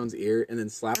hand over someone's ear and then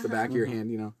slap the back of your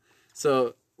hand, you know?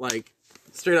 So, like,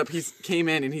 straight up, he came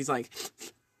in and he's like,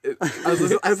 I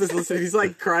was just listening. He's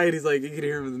like crying. He's like, you could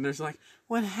hear him. And the nurse is like,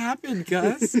 what happened,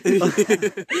 Gus?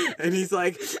 And he's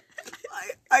like,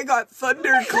 I got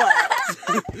thunderclaps.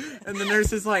 And the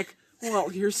nurse is like, well,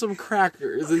 here's some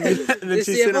crackers. And then You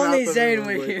she see, sent if him out only the Zane room,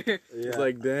 were like- here. It's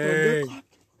like, dang.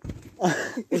 He Oh,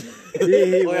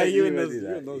 yeah, would- you he and would those, do you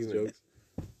that. and those He would. jokes.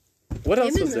 What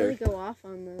else Him was and Lily there? go off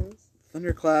on those.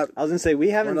 Thunderclap. I was gonna say we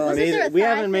haven't Wasn't made there a we thigh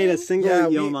haven't made a thing? single Yeah,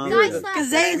 Yo we- Mama. Thigh video. slap. Because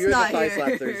Zane's We were not the thigh here.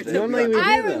 slap Thursday. Normally we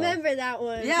I do, though. remember that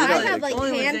one. Yeah, I like, have like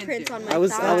only with handprints Zane, on too. my I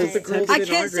was- thighs. The girls I in our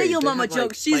can't say grade, your they mama had, like-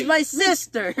 joke. She's like- my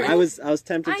sister. I was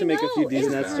tempted I to make a few know, D's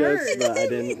it Nuts hurts. jokes, but I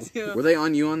didn't. Were they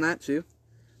on you on that too?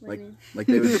 What do you mean? Like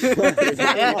they would.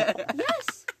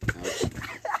 Yes.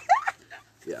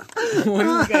 Yeah. What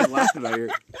are you guys laughing about here?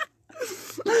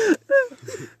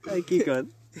 Hey, keep going.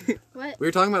 What? We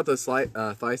were talking about the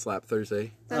thigh slap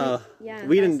Thursday. Yeah.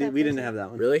 We that's didn't that have that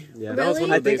one. Really? Yeah. That was one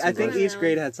of I the think biggest ones. each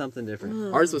grade had something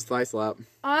different. Ours was thigh slap.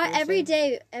 Every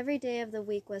day of the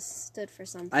week was stood for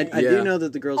something. I Yeah. do know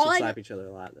that the girls All would I- slap each other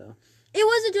a lot though. It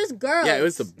wasn't just girls. Yeah, it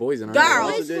was the boys in our Girls.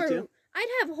 class. boys did were. too? I'd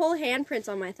have whole handprints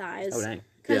on my thighs. Oh dang.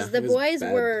 Because Yeah, the it was boys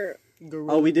bad. were.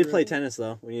 Oh, we did play tennis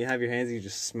though. When you have your hands, you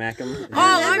just smack them. Oh,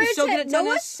 I'm Remember so good at Noah's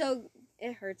tennis. so.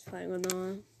 It hurts playing with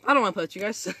Noah. I don't want to play with you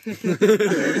guys.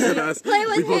 Play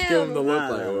with we both give him him. the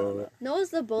look like, No. whoa. Noah's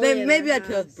the bully. Maybe in our I'd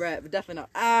play with house. Brett, but definitely not.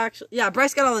 Actually, yeah,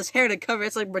 Bryce got all this hair to cover.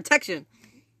 It's like protection.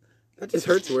 That just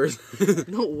hurts worse.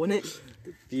 No, it wouldn't.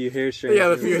 Few hair strands. Yeah,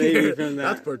 the maybe from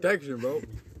That's that. protection, bro.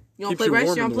 You want Keeps to play you Bryce?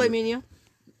 warm You want in to play the me and you?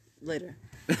 Later.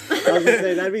 I was gonna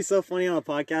say that'd be so funny on a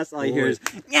podcast. All you hear is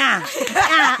yeah.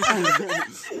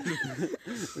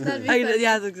 That'd be fun.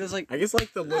 Yeah, it's like I guess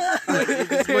like the look, like, you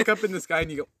just look up in the sky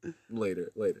and you go,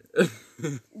 later.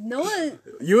 Noah.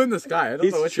 You in the sky. I don't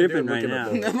He's know what you're tripping doing right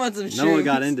looking now. up I'm on some No one shrooms.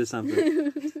 got into something.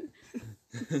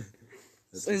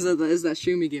 Is that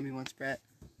shroom you gave me once, Brett?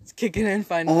 It's kicking in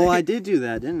finally. Oh, I did do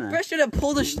that, didn't I? Brett should have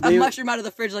pulled a They- mushroom out of the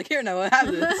fridge. Like, here, Noah,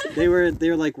 have this. They were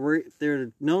like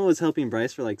Noah was helping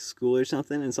Bryce for like school or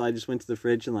something, and so I just went to the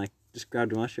fridge and like just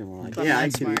grabbed a mushroom. I'm like, That's yeah, I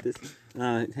not can smart. eat this.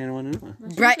 Hand one to Noah.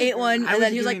 Brett ate one, I and was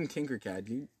then he was doing like,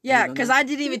 Tinkercad. yeah, because I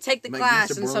didn't even take the class,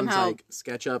 Mr. and Borland's, somehow, like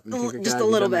SketchUp and a Tinkercad. just a you've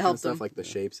little done bit that kind of helped stuff him. like the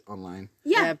shapes online.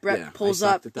 Yeah. Brett Yeah, I pulls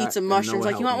up, sucked at that, eats some and mushrooms.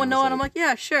 Noah Like, you want helped one, me. I Noah? was And I'm like, like,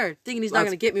 yeah, sure. Thinking he's not That's-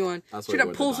 gonna get me one. that's what Straight it up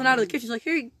would've pulls done. one out of the kitchen. He's like,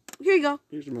 here you go.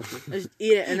 Here's your mushroom. I just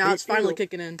eat it, and now it's finally Ew.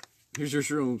 kicking in. Here's your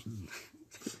shrooms.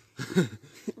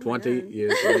 20 God.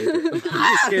 years later.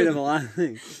 I'm scared of a lot of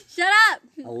things. Shut up.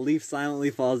 A leaf silently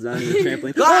falls down the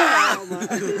trampoline. Ah!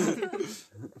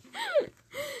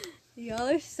 Y'all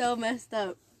are so messed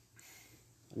up.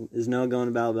 Is Noah going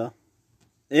to Battle Bell?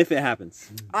 If it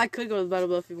happens. I could go to the Battle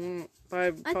Bell if you want.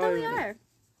 But I thought we are.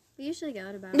 We usually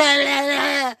go to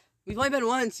battle. We've only been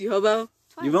once, you hobo.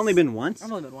 Twice. You've only been once?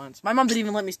 I've only been once. My mom didn't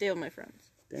even let me stay with my friends.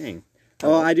 Dang.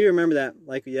 Oh, I do remember that.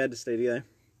 Like, you had to stay together.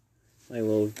 Like,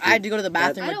 little. I had to go to the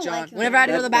bathroom I with don't John. like it Whenever I had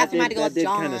to go to the bathroom, I had to go that with did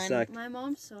John. kind of suck. My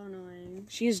mom's so annoying.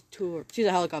 She's a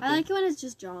helicopter. I like it when it's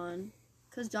just John.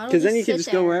 Because John will 'Cause then just you can sit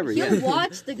just go there. wherever, He'll yeah.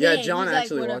 watch the game. Yeah, John He's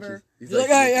actually like, whatever. watches. He's He's like,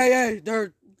 hey,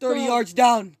 they're 30 yards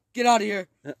down. Get out of here.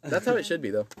 That's how it should be,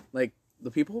 though. Like, the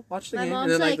people watch the My game, mom's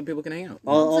and then, like, like- the people can hang out.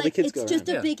 All Mom's the like, kids it's go just around.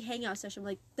 a Yeah. big hangout session. I'm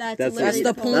like, that's That's literally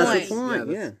the the point. point. That's the Yeah, point,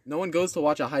 that's- yeah. No one goes to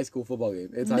watch a high school football game.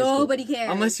 It's high school. Nobody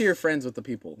cares. Unless you're friends with the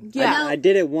people. Yeah. I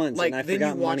did it once, Like, and I then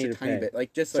forgot you watch money a to tiny pay. bit.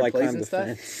 Like, just So like I plays climbed and the stuff.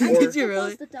 fence. I Did think you football's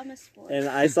really? the dumbest sport. And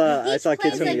I saw Each kids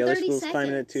plays from like the other 30 schools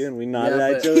climbing it seconds. too, and we nodded Yeah,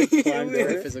 at but- each other, climbed Very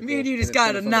over it. physical, Me and you and just it's got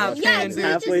kinda a fun nap. to Yeah, watch. it's Dude.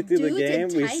 not Halfway just through the dudes in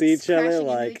game, we tights see each other crashing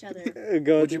into like, each other.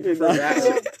 go Would you to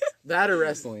prefer that or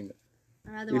wrestling?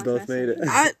 I'd rather We watch both made it.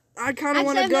 wrestling. I kind of Actually,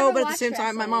 want to I've go, never but at the watched same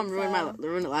time, my mom wrestling,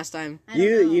 ruined it last time. I don't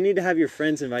know. You need to have your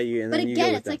friends invite you, and But then you go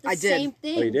again, with it's them. like the I did. same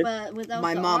thing, Oh, you did? but without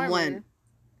My the mom armor. went.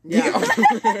 Yeah.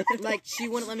 Like, she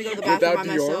wouldn't let me go to the bathroom by Without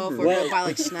the myself armor. or go What? buy,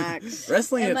 like, snacks.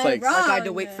 Wrestling, Am it's I like wrong? Like, I had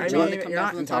to wait for I John mean, to come you're down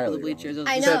not from the top of the entirely bleachers. It wrong.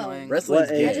 was I just know. annoying. wrestling's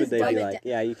What age gay. would they dumb be it like? down.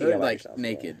 Yeah, you can They're go by like yourself.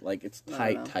 naked, like it's I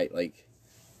tight, don't know. tight,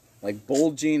 like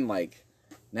bulging, like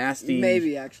nasty.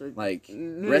 Maybe, actually. Like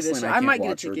Maybe wrestling, this- I I can't might get a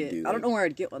watch or ticket. do I don't that. know where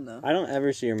I'd get one, though. I don't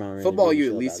ever see your mom. really Football, being you at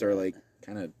chill least about are it. like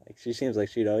kind of. Like she seems like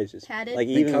she'd always just Tatted? like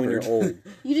Be even when you're covered. old.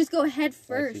 You just go head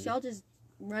first. Actually. Y'all just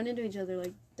run into each other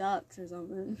like ducks or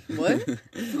something. What?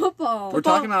 Football. We're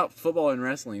talking about football and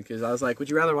wrestling because I was like, would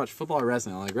you rather watch football or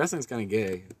wrestling? I'm like, wrestling's kind of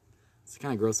gay. It's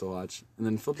kind of gross to watch. And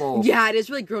then football. Yeah, it is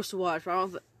really gross to watch. But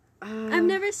I don't I've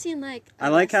never seen like. a I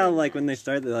like how wrestling like when they match.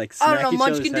 start, they like I smack don't know, each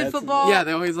Munchkin other's did heads. football. Yeah,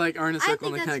 they always like are in a I circle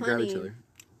and think they kind of that's grab each funny. other.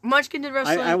 Munchkin did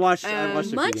wrestling. I watched and a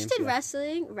few Munch games, did yeah.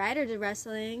 wrestling. Ryder did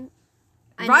wrestling.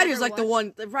 I Ryder's never like the watched-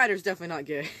 one. The Ryder's definitely not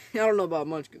gay. I don't know about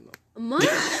Munchkin though. Munch?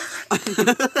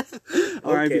 R.I.P.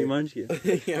 Okay. Munchkin.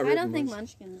 Yeah, I don't think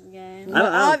Munchkin's gay. I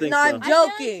don't think no, so. I'm I feel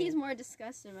like joking. he's more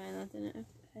disgusted by that than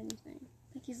anything.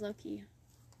 I think he's low key.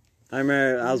 I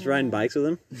remember I was riding bikes with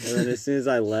him, and then as soon as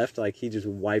I left, like he just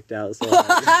wiped out. So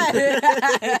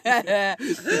I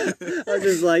was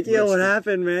just like, "Yo, what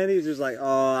happened, man?" He's just like,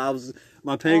 "Oh,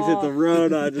 my pegs hit the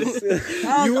road. I just."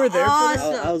 You were there for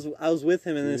awesome. I was with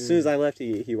him, and then as soon as I left,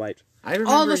 he wiped. I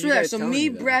remember All of us you were there. guys So telling me,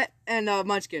 that. Brett, and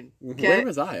Munchkin. Where Okay.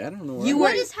 was I? I don't know where You I were-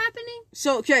 What is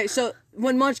happening? So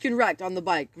when Munchkin wrecked on the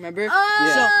bike, remember?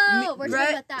 Oh, So we're Brett,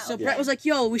 talking about that. so okay. Brett was like,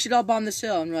 "Yo, we should all bomb this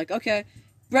hill," and we're like, "Okay."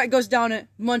 Brett goes down it,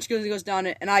 Munchkin goes down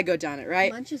it, and I go down it,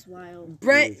 right? Munch is wild.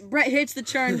 Brett hits the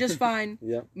turn just fine.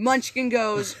 Yep. Munchkin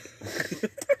goes.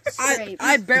 Scrape.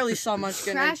 I barely saw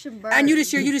Munchkin. Crash and burn. And you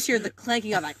just hear the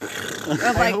clanking of like,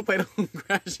 I hope I don't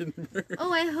crash and burn.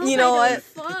 Oh, I hope You know I what?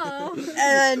 don't fall.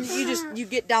 and then you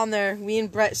get down there. Me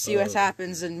and Brett see what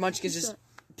happens, and Munchkin's just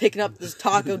picking up this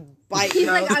taco bite. He's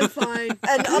like, I'm fine.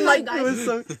 And I'm like, It was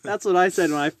so, that's what I said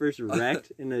when I first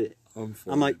wrecked.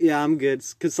 I'm like, yeah, I'm good.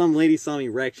 Because some lady saw me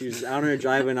wreck. She was out on her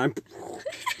driveway, and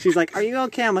she's like, are you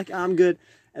okay? I'm like, I'm good.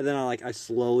 And then I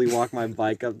slowly walk my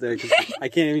bike up there because I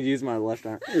can't even use my left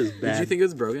arm. It was bad. Did you think it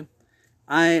was broken?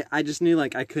 I just knew I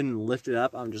couldn't lift it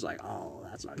up. I'm just like, oh,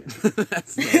 that's not good.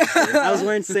 That's not good. I was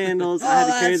wearing sandals. I had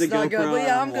to carry the that's not good, GoPro but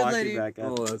yeah, I'm and good, walk lady. it back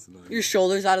up. Oh, that's not good. your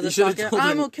shoulders out of the You should've socket. told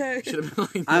I'm him. okay. Should have been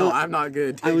like, no, I'm not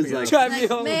good. Take was me like- home. Drive me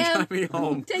home. Ma'am, Drive me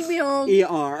home. take me home.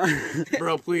 ER.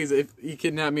 Bro, please, if you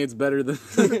kidnap me, it's better than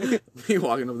me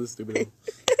walking up this stupid hill.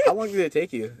 How long did it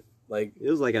take you? Like, It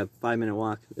was like a 5-minute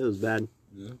walk. It was bad.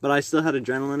 Yeah. But I still had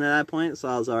adrenaline at that point, so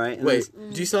I was alright. And wait,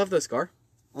 do you still have the scar?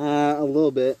 a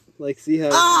little bit. See how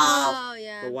Oh,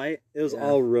 yeah. the white? It was Yeah.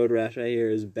 all road rash right here.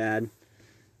 It was bad.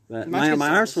 But Munchkin's my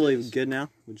arm's still fully has- good now,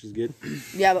 which is good.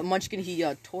 Yeah, but Munchkin, he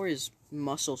tore his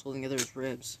muscles holding together his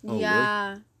ribs. Oh,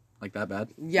 Yeah. Like that bad?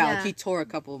 Yeah, Yeah. like he tore a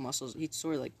couple of muscles. He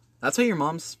tore like. That's why your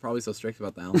mom's probably so strict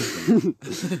about the helmet thing.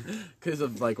 Because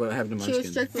of like what happened to She was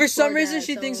Munchkin. strict For some before reason, that,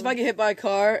 she so- thinks if I get hit by a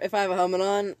car, if I have a helmet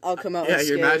on, I'll come out. Yeah, unscathed.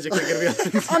 you're magically gonna be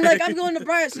on I'm like, I'm going to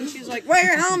Bryce, and she's like, wear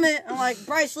your helmet. I'm like,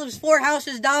 Bryce lives 4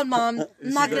 houses down, Mom. I'm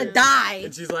not gonna like- die.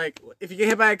 And she's like, if you get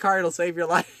hit by a car, it'll save your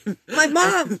life. I'm like,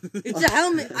 Mom, it's a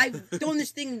helmet. I've thrown this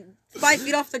thing 5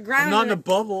 feet off the ground. I'm not in a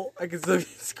bubble. I can still get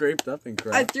scraped up and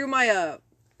crap. I threw my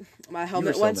my You were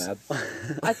helmet so once. mad.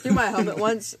 I threw my helmet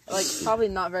once, like probably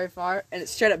not very far, and it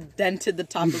straight up dented the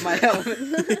top of my helmet.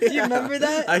 Do you remember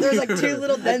that? I There was do like 2 remember.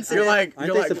 little dents in You're it. like, Aren't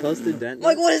you're they like, supposed to dent? I'm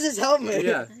like, what is this helmet?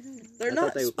 yeah. They're I not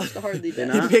thought they- supposed to hardly They're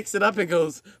dent. not? He picks it up and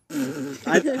goes.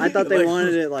 I thought they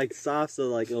wanted it soft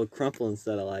so it'll crumple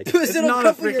instead of It's It'll not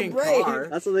a crumple your freaking brain. car.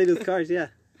 That's what they do with cars, yeah.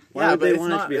 Why Yeah, would but they it's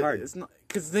want it not, to be hard? It's not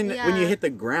because then when Yeah. you hit the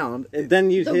ground, And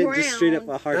then you The hit just straight up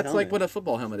ground. a hard that's helmet. like what a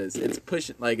football helmet is. It's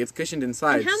it's cushioned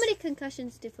inside. And how many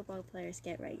concussions do football players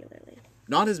get regularly?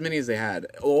 Not as many as they had.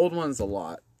 Old ones a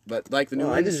lot, but like the new Oh,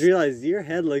 I ones. just realized your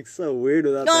head looks so weird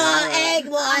without the egg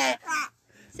what?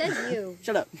 Says you.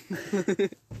 Shut up.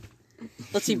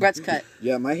 Let's see Brett's cut.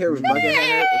 Yeah, my hair was bucket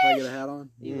hair if I get a hat on.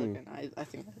 You looking? I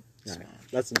think. Yeah,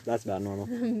 that's about normal.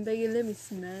 Baby, let me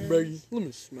smash. Let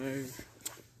me smash.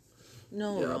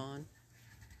 No, Yeah. Ron.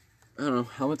 I don't know.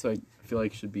 Helmets I feel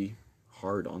like should be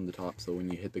hard on the top, so when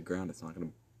you hit the ground, it's not gonna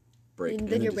break. And And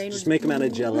then it your just- brain Just would- make them out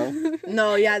of jello.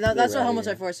 No, yeah, that's what right helmets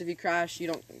here. are for. So if you crash, you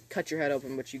don't cut your head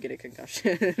open, but you get a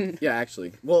concussion. Yeah,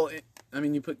 actually. Well, I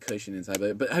mean, you put cushion inside,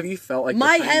 but have you felt like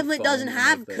My the tiny helmet foam doesn't in,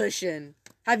 have like, the- cushion.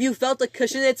 Have you felt the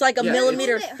cushion? It's like a Yeah,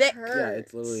 millimeter It thick. hurts. Yeah,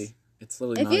 it's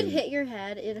literally If not you'd even- hit your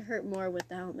head, it'd hurt more with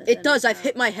the helmet. It than does. I've without.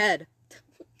 hit my head.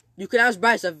 You can ask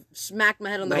Bryce. I've smacked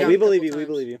my head on the No, ground. we a couple believe you. We times.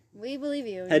 believe you. We believe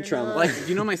you. Head You're trauma. not- Like, do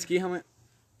you know my ski helmet?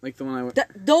 Like the one I went.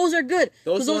 Those are good.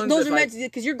 Those Those, ones, those if are I- meant to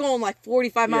because you're going like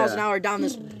 45 miles Yeah. an hour down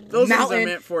this Those ones mountain. are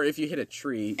meant for if you hit a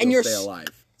tree, And you'll you're stay s- alive.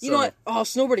 You know what? Oh,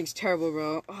 snowboarding's terrible,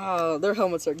 bro. Oh, their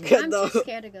helmets are good I'm though. too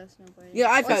scared to go snowboarding.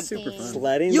 Yeah, I've Or had- super skiing. fun.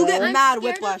 Sledding. You though? get I'm mad scared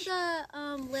whiplash.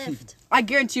 of the lift. I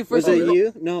guarantee you, Was first it of all,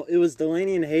 you? No, it was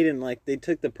Delaney and Hayden. Like they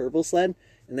took the purple sled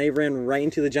and they ran right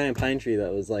into the giant pine tree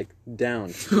that was like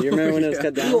down. Do you remember when it was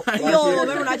cut down? Yo, last yo, year?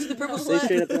 remember when I took the purple They sled?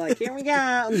 straight up were like, "Here we go,"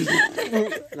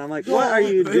 and I'm like, "What are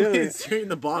you They doing?" went straight in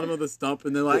the bottom of the stump,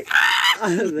 and they're like,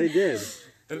 They did.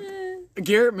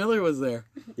 Garrett Miller was there.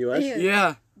 You was? Yeah.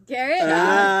 Yeah.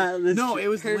 Garrett? No, it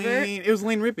was Pervert? Lane. It was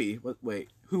Lane Rippey. Wait,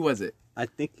 who was it? I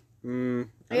think. Are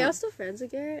y'all still friends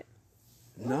with Garrett?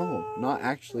 No, not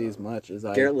actually as much as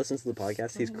I. Garrett listens to the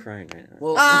podcast. He's crying right now.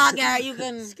 Well, Ah, Garrett, you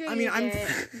can Screw I mean, you, I'm.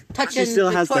 Garrett. touch She in still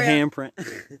has the Victoria. handprint.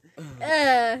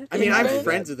 I mean, I'm Remember?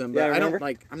 friends with him, but Yeah, I don't remember?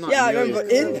 like. I'm not. Yeah, I nearly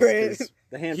remember as close, imprint. 'cause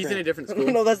The handprint. He's in a different I school.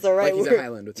 don't know if that's the right Like he's word. at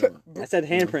Highland with Noah, I said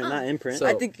handprint, not imprint. So-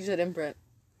 I think you said imprint.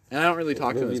 and I don't really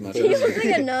talk to him as much. He looks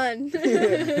like a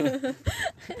nun.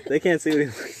 They can't see what he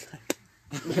looks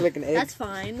like. Like an egg. That's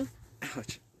fine.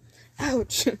 Ouch!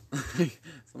 Ouch.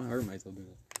 Somehow hurt myself doing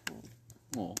that.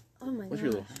 Oh, Oh my what's god.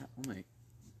 your little hat? Oh my!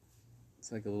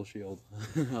 It's like a little shield.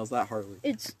 How's that, Harley?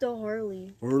 It's the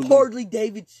Harley. Harley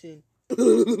Davidson.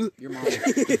 Your mom.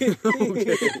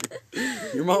 Okay.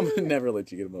 Your mom would never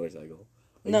let you get a motorcycle.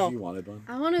 Like, No. if you wanted one.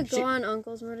 I want to go She- on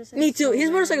Uncle's motorcycle. Me too. so His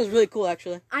bad. motorcycle is really cool,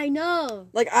 actually. I know.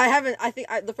 Like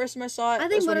the first time I saw it, I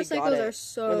think was when he got motorcycles it. are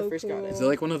so When I first got cool. it. Is it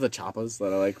like one of the choppas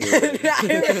that I like? Really?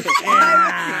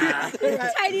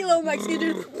 Tiny little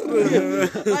Mexican.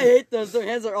 I hate those. Their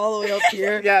heads are all the way up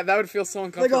here. Yeah, that would feel so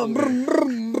They go uncomfortable. brum,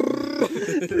 brum, brum.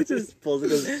 It just pulls it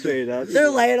goes straight up. They're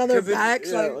laying on their 'Cause it-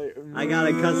 backs. yeah, Like, I got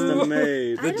a custom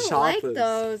made. I don't like choppas.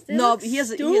 those. They No, look but he has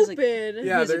a- stupid.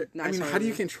 Yeah, has a they're. I nice mean, how do Harley.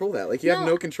 you control that? Like, you have No.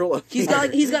 no control of. he's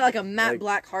got like a matte Like-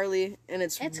 black Harley, and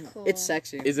it's cool. It's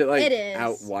sexy. Is it like It is.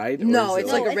 out wide? Or No, is it's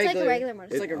it like a it's like regular- a regular It's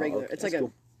motorcycle. like a regular. okay, It's like that's a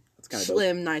cool. That's kind of dope.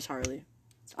 slim, nice Harley.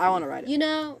 I want to ride it. You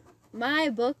know, my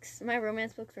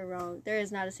romance books are wrong. There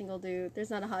is not a single dude. There's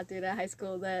not a hot dude at high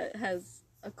school that has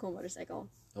a cool motorcycle.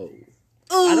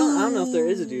 Oh, I don't know if there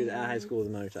is a dude at high school with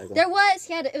a motorcycle. There was.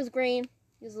 It was green.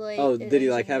 He was like. Oh, an did he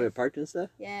like Asian have guy. it parked and stuff?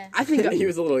 Yeah. I think he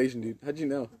was a little Asian dude. How'd you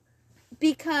know?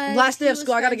 Because last day he of was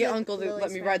school, I gotta friends get with Uncle to Lily's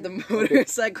let me friend. ride the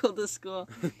motorcycle to school.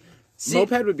 See,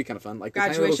 Moped would be kind of fun. Like the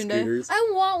tiny little Graduation day? scooters.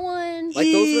 I want one. Like,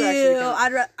 those would actually Ew,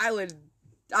 kinda- I would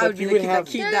Except be you the would kid have-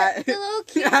 that keyed They're that. the little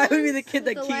cute I would be the ones kid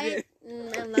that with keyed the it.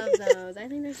 I love those. I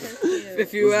think they're so cute.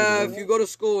 If you go to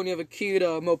school and you have a keyed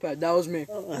moped, that was me.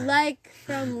 Like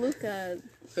from Luca.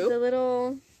 Who? The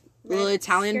little. The little like,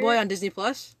 Italian skirt. boy on Disney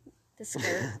Plus. The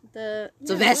skirt. The. It's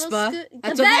a little Vespa. scoot-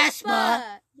 That's the a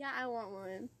Vespa. Yeah, I want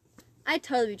one. I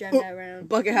totally drive that around.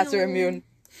 Bucket hats are immune.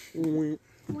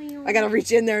 I gotta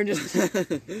reach in there and just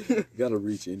Gotta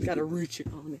reach in. gotta reach it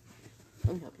on it.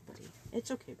 Let me help you, buddy.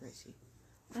 It's okay, Gracie.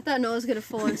 I thought Noah was gonna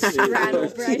fall and straddle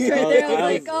Bryce right there. I was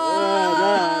like,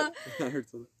 oh. That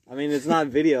hurts a little. I mean, it's not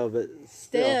video, but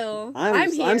Still. I'm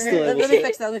here. still able Let me to.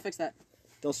 fix that. Let me fix that.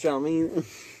 Don't straddle me.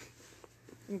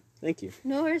 Thank you.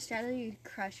 Noah straddle, you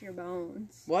crush your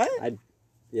bones. What?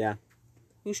 Yeah.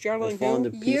 Who's I straddling fall who?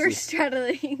 into You're pieces.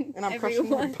 straddling And I'm crushing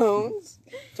my everyone. bones.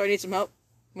 So I need some help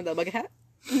with that bucket hat.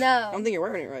 I No. don't think you're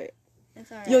wearing it right.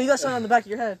 It's alright. Yo, you got something on the back of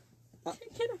your head.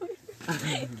 Get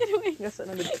away. Get away. You got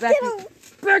something on the back.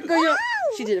 Back of your.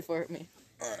 She did it for me.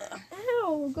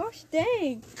 Ow, gosh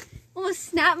dang. Almost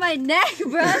snapped my neck,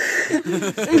 bro.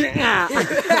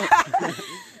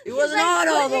 It wasn't like, on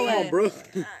all the "Come way. Oh, bro.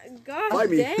 Gosh Bite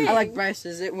me. dang. I like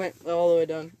Bryce's. It went all the way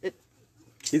down. It.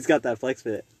 He's got that flex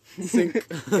fit. Sink.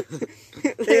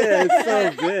 Yeah, it's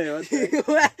so good.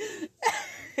 What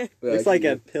the- Looks like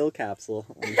a pill capsule.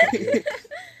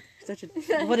 Such a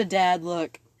what a dad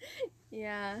look.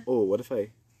 Yeah. Oh, what if I?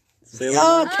 Sailor.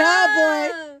 Oh, Man?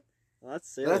 cowboy! Well, that's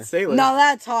Sailor. That's Sailor. No,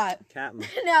 that's hot. Captain.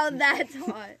 Now that's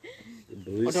hot.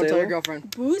 Blue Oh, don't tell your Sailor.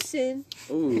 girlfriend. Boostin'.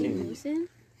 Ooh. Boostin'?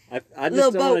 I Little just don't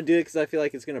want to boat. do it because I feel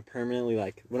like it's gonna permanently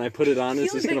like when I put it on,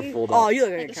 it's You just look gonna like- fold Oh, up. you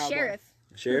look like, Like a a cowboy. sheriff.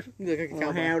 Sheriff. You look like a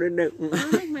cowboy. how did it? I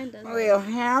don't think mine does that. Well,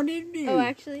 how did you? Oh,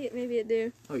 actually, maybe it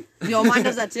do. Yo, mine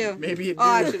does that too. Maybe it Oh,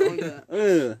 I did. should own that.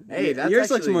 Ugh. Hey, that's yours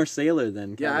looks actually- more sailor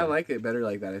than. Yeah, I cowboy. like it better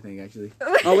like that. I think actually.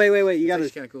 Oh wait. You It's gotta.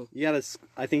 kind of cool. You gotta.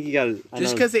 I think you gotta.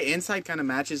 Just because the inside kind of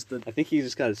matches the. I think you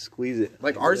just gotta squeeze it.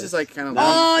 Like ours is like kind of.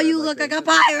 Oh, you look like a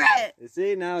pirate.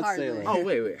 See, now it's Hardly. sailor. Oh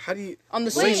wait. How do you? On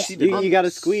the Wait, seams. she did- You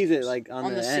gotta squeeze it like on,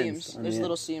 On the ends, seams. on There's the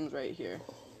little end. seams right here.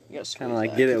 You gotta Kind of like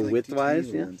that. get it Like, widthwise.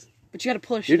 two Yeah. ones. But you gotta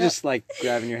push. You're it up. just like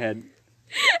grabbing your head.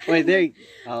 Wait, there.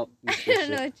 Oh, you I switched don't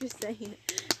know it. what you're saying.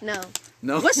 No.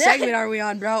 No. What segment are we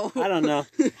on, bro? I don't know.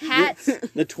 Hats.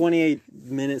 The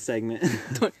 28-minute segment.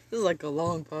 This is like a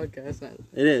long podcast.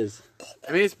 It is.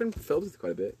 I mean, it's been filled with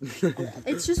quite a bit.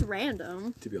 It's just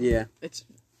random. To be honest. Yeah. It's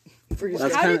That's How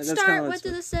kinda- did it that's start? kinda What what's-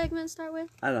 did the segment start with?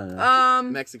 I don't know.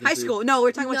 Mexican high food. school. No,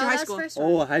 we're talking about no, your high that's school. first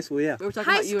one. Oh, high school, yeah. We were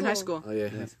talking High about you in high school. school Oh yeah.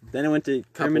 Then it went to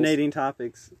terminating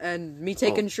topics. and me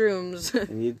taking shrooms.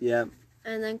 And you, yeah.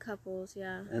 And then couples,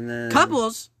 yeah. And then.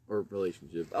 Couples. Or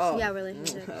relationship. Oh. Yeah,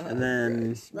 relationship. And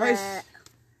then. Bryce.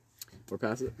 Or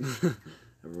pass it.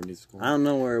 Everyone needs to I don't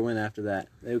know where it went after that.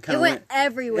 It kind It of went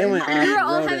everywhere. it went And we were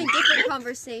all off-roading. having different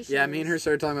conversations. Yeah, me and her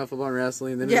started talking about football and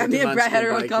wrestling. Then we Yeah, went me to and Brett had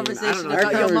our own biking. I don't conversation know. about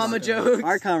Our your convers- mama jokes.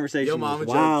 Our conversation Yo, was mama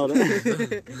wild. I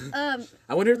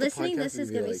wonder if the Listening, podcast this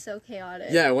is gonna be like, so chaotic.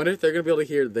 Yeah, I wonder if they're gonna be able to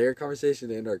hear their conversation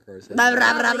and our conversation. Blah,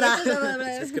 blah, blah, Blah, blah. blah, blah.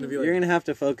 It's just gonna be like. You're gonna have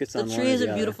to focus The on one tree or isn't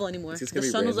the beautiful anymore. It's just The gonna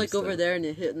be sun was like random over stuff. there and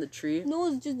it hit in the tree. No,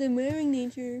 it's just admiring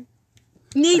nature.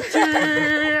 Nature.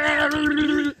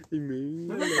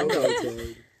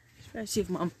 I see if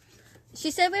mom.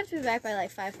 She said we have to be back by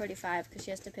like 5:45 because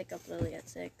she has to pick up Lily at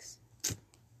 6.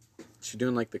 She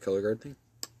doing like the color guard thing?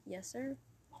 Yes, sir.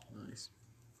 Nice.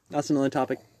 That's another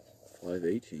topic.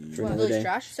 518. For What, another Lily's day.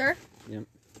 trash? Sir? Yep.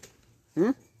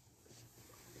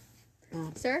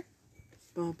 Sir?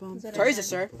 Sorry, he's a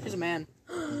sir. He's a man.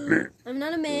 I'm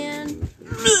not a man.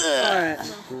 Alright.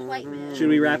 I'm a white man. Should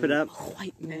we wrap it up?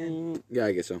 White man. Yeah,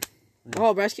 I guess so.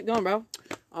 Oh, Bryce, keep going, bro.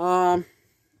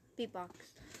 beatbox.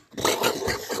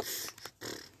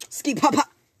 Ski pop pop.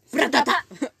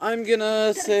 I'm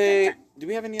gonna say, do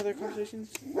we have any other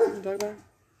conversations we can talk about?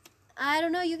 I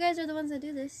don't know. You guys are the ones that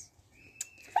do this.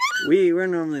 We're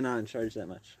normally not in charge that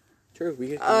much. True,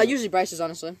 we can. Usually Bryce is,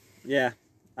 honestly. Yeah,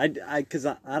 cause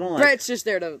I don't like. Brett's just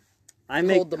there to. I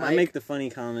hold the make mic. the funny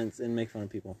comments and make fun of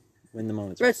people when the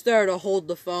moment's Brett's there to hold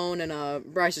the phone, and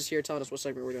Bryce is here telling us what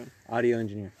segment we're doing. right. Audio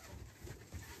engineer.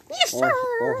 Yes, Or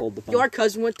sir. hold the phone. Your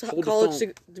cousin went to Hold the college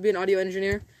phone. to be an audio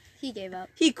engineer. He gave up.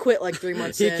 He quit like 3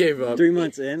 months He in. gave up. 3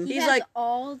 months in. He He's has like-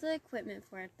 all the equipment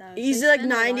for it though. He's So like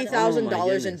spent a lot of-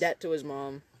 $90,000 in goodness. debt to his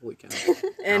mom Holy cow.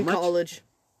 and much? college.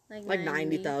 $90,000. Like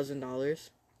 $90,000.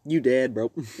 You dead,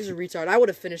 bro. He's a retard. I would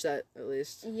have finished that at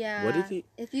least. Yeah. What did he?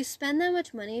 If you spend that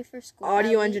much money for school,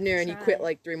 Audio at least engineer, and he try. quit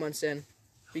like 3 months in.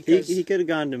 He Because could have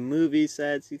gone to movie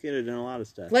sets. He could have done a lot of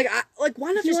stuff. why not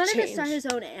He just wanted change? to start his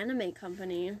own anime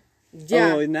company.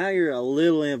 Yeah. Oh, now you're a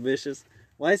little ambitious.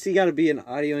 Why has he got to be an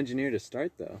audio engineer to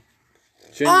start though?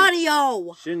 Shouldn't,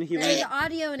 Audio. shouldn't he There's learn?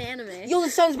 audio and anime. Yo, the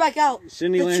sun's back out.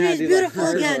 Shouldn't he the learn how to tree's do like beautiful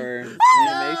again. hardware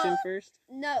animation first?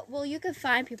 No, well, you can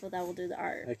find people that will do the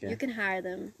art. Okay. You can hire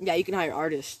them. Yeah, you can hire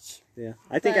artists. Yeah,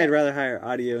 I think But- I'd rather hire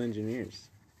audio engineers.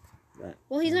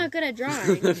 Well, he's not good at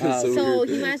drawing, That's so weird.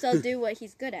 he might as well do what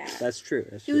he's good at. That's true.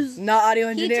 That's He true. was. Not audio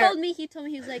He engineer. told me. He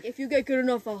was like, if you get good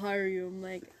enough, I'll hire you. I'm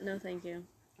like, no, thank you.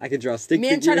 I could draw stick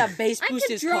Man figure. tried to bass I boost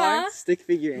could his draw. car. Stick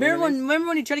figure. Remember animes.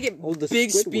 when he tried to get Oh, the big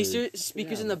Squidward.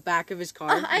 speakers Yeah. in the back of his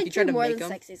car? I he do tried to more make than them.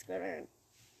 sexy Squidward.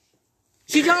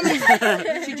 She drew me.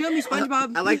 She drew me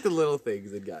SpongeBob. I like the little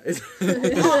things in guys.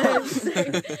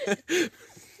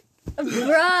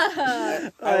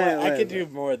 Bruh. I could do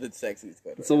more than sexy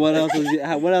Squidward. So what else?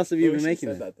 What else have you Maybe been she making?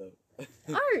 said Then? that though.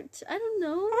 Art. I don't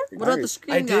know. What about the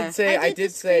screen I guy? did say. I the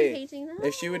did screen say. painting, though.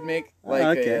 If she would make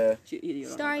like okay.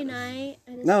 Starry Night.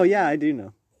 I just- No, yeah, I do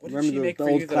know. what did Remember she the, make the for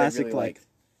old you that I classic really like liked?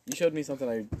 You showed me something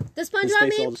I. The his SpongeBob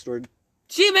face all meme. distorted.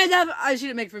 She made that. She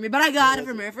didn't make it for me, but I got it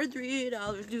from her for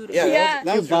 $3, dude. Yeah, Yeah.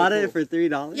 that You was bought really it for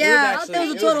 $3. Yeah, actually- it was a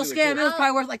it was total really scam. cool. It was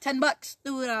probably worth like $10.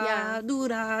 Doo-da, Yeah.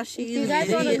 doo-da, she's you guys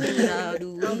want a meme,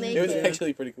 doo-da. I'll make It was it.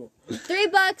 actually pretty cool.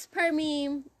 $3 per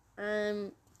meme.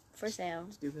 For sale.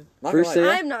 Not For gonna lie. sale?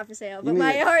 I'm not for sale, but need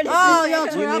my a- art is Oh, for yo,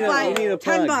 sale. turn up need a- by you need a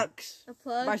plug. $10. A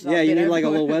plug. Bryce, Yeah, you need like a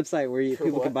everywhere. little website where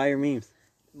people what? can buy your memes.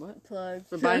 What? Plug.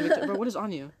 For buying the, bro, what is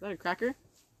on you? Is that a cracker?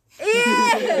 Ew!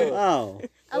 Oh,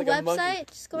 A Like a website? monkey.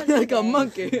 Just go on like a eBay.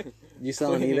 monkey. you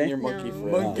sell on Putting in your eBay? monkey No.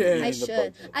 friend. Monkey. in I the should.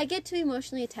 plug. I get too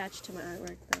emotionally attached to my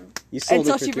artwork, though. You sold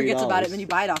Until it for she forgets about it, $3. then you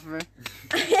buy it off of her.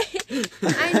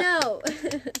 I know.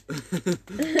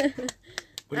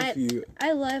 What if you?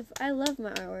 I love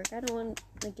my artwork. I don't want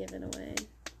to give it away.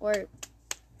 Or,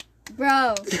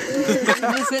 bro,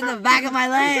 It's in the back of my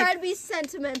I'm leg. trying to be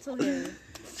sentimental here.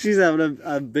 She's having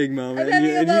a big moment. I'm having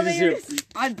a and you moment just hear, here.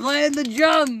 I'm playing the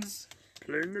drums.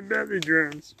 playing the belly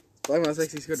drums. Talking about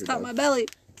sexy Squidward. Stop dog. my belly.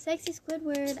 Sexy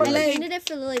Squidward. My I leg. painted it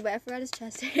for Lily, but I forgot his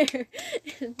chest hair.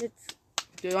 It's,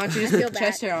 Dude, why don't you I just feel put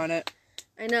chest bad. hair on it?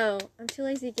 I know. I'm too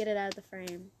lazy to get it out of the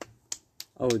frame.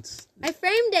 Oh, it's I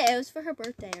framed it. It was for her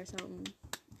birthday or something.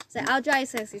 So I'll draw you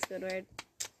Sexy Squidward.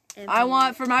 And I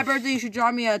want, for my birthday, you should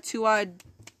draw me a two-eyed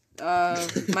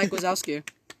Mike Wazowski.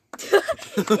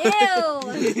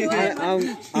 Ew!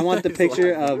 I want the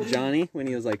picture of Johnny when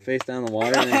he was like face down in the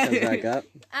water and then he comes back up.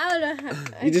 I don't know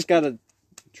how. You just gotta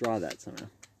draw that somehow.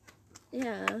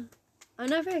 Yeah. I'm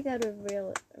not very good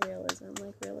with realism,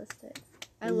 like realistic.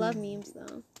 I love memes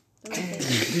though. They're my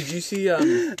favorite. Did you see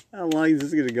How long is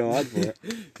this gonna go on for?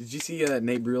 Did you see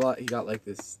Nate Brulot? He got like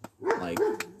this like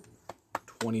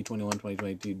 2021,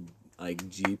 2022 like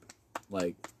Jeep,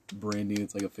 like brand new.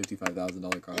 It's like a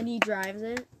 $55,000 car. And he drives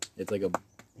it. It's like a.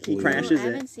 He blue- crashes I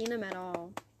it. haven't seen him at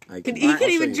all. I He can can I'll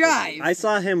even show you. drive. I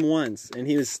saw him once and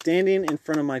he was standing in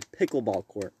front of my pickleball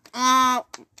court.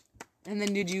 And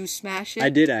then did you smash it? I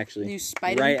did Did actually. you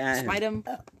spite Right him? at him. Spite him?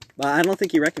 But I don't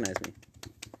think he recognized me.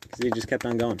 Because he just kept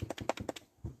on going.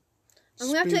 I'm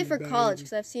gonna have to wait for college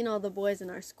because I've seen all the boys in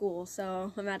our school,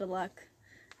 so I'm out of luck.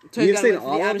 So You've gotta seen wait for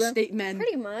all the of out-of-state men.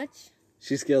 Pretty much.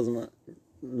 She scales him up.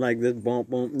 Like this, boom,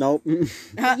 boom. Nope.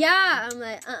 Yeah, I'm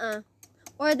like,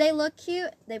 Or they look cute,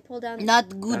 they pull down.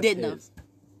 Not good That's enough. his.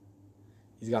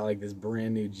 He's got like this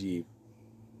brand new Jeep.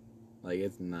 Like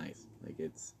it's nice. Like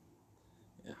it's.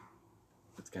 Yeah.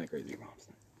 It's kind of crazy.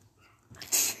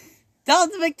 Tell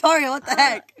it to Victoria, what the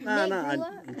heck? No, Nate I'm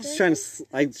Brulot? just trying to.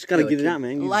 I just gotta Yeah, get it like out,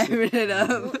 man. You just- Liven it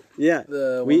up. yeah.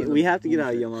 The We one of the have to get out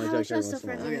of blue Yellow How Jack much every else once in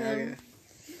a the while. friends Okay, of him? okay.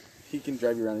 He can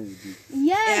drive you around in his Jeep.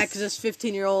 Yes. Yeah, because this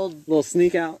 15-year-old... Little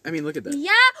sneak out. I mean, look at that.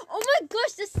 Yeah. Oh my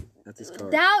gosh, this That's his car.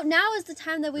 now is the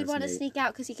time that we'd That's want to Nate. sneak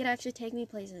out because he could actually take me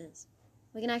places.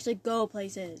 We can actually go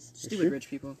places. Stupid rich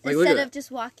people. Like, look at Instead that. of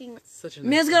just walking. Such a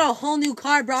Man's got a whole new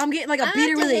car, bro. I'm getting like a I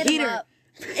beater have to with a hit 'em heater. up.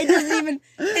 It doesn't even.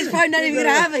 It's probably not even gonna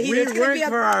have a heater. We It's gonna work be a.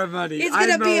 for our money. It's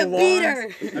gonna be a beater.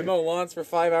 I mow lawns for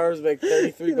 5 hours, make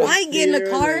 33 I bucks. ain't getting a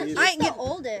car. He's I ain't The getting.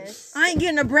 oldest. I ain't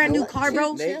getting a brand new car,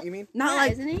 bro. Nate, you mean? Not Yeah,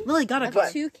 like isn't he? Lily got a Have car.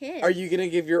 2 kids. Are you gonna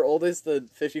give your oldest the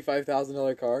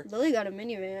 $55,000 car? Lily got a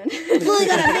minivan. Lily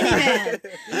got a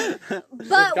minivan.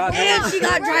 But God, we're and not, she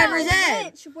got we're driver's not ed.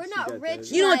 rich. We're not got rich.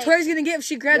 driver's You know what like- Tori's gonna get if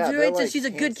she graduates they're, and like, she's a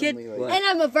good kid? handsomely, What? And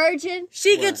I'm a virgin.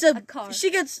 She What? gets A car.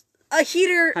 she gets a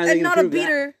heater How are they and gonna not a prove that?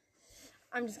 beater.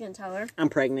 I'm just gonna tell her. I'm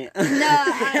pregnant. No,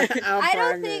 I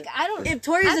don't think I don't. If I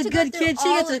Tori's have a to go good through kid, she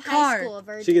all gets a of high car. school a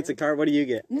virgin. She gets a car. What do you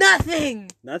get?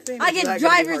 Nothing. Nothing. I that get gonna be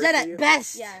driver's hard ed for at you?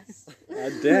 best. Yes.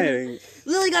 Dang.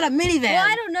 Lily got a minivan. Well,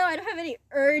 I don't know. I don't have any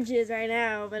urges right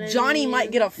now, but I Johnny mean,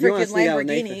 might get a You wanna freaking sneak out with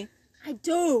Lamborghini. Nathan? I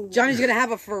do. Johnny's gonna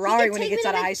have a He Ferrari can when he take gets me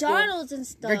out to of high school. McDonald's and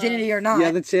stuff. Virginity or not. You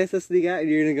have the chance to sneak out, and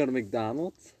you're gonna go to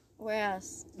McDonald's. Where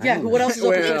else? Yeah, what else is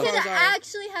open? Where We else? could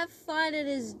actually have fun at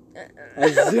his. A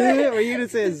zoo? Were you gonna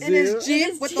say a zoo? In his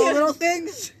Jeep with the Jeep. little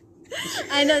things.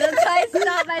 I know that's why I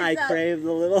stopped I myself. crave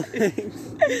the little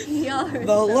things. Y'all are The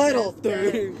so little messed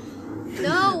up. thing.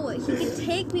 No, he could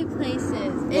take me places.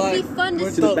 It'd Like, be fun to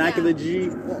with To the sneak back of the out.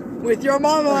 Jeep. With your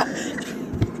mama.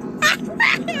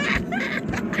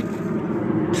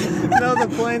 No, the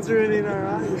plane's ruining our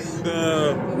eyes.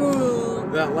 No.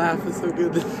 That laugh is so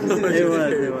good. It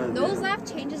was. Those laugh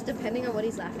changes depending on what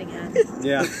he's laughing at.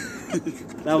 Yeah.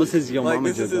 That was his yo Like, mama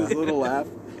this is joke. his though. little laugh.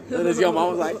 Then his young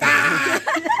mom was like, ah!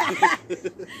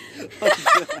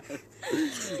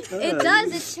 It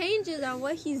does. It changes on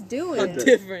what he's doing.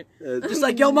 Different. Just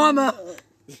like your mama.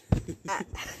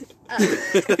 You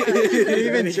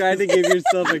even tried to give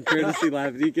yourself a courtesy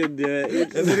laugh, and you couldn't do it. You're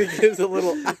And just, then he gives a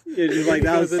little. you're just like,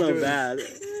 that was Goes so into it. bad.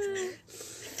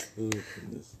 Oh,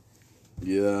 goodness.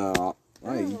 Yeah.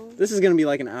 Right. This is gonna be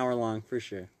like an hour long for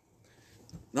sure.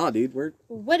 Nah, dude, we're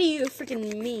What do you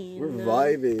freaking mean?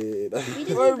 vibing. We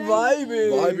just We're be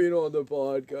Vibing on the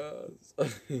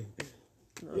podcast.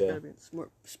 Yeah.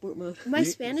 Sport mode. My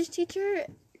Spanish teacher,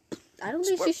 I don't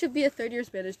think she should be a third-year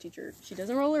Spanish teacher. She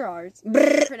doesn't roll her R's.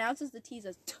 Pronounces the T's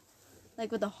as t,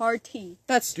 like with a hard T.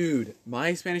 That's Dude,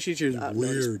 my Spanish teacher is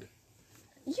weird.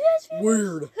 You guys,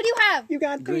 Weird. who do you have? You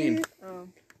got Green. Oh.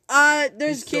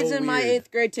 there's He's kids so in my weird.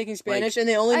 8th grade taking Spanish, and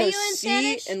they only Are know you in C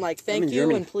Spanish? and like I'm thank in you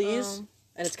German. and please, Um,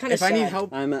 and it's kind of If I sad. need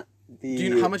help, I'm at the. Do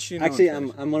you- how much do you know in Actually,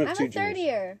 Spanish? I'm one of I'm two a third juniors.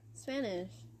 year Spanish.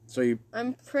 so you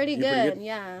I'm pretty You're pretty good. good?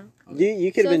 Yeah.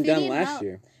 You could So have been if you done need last help-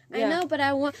 year. I know, but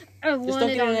I want. I don't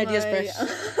wanted get on any ideas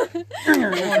my- I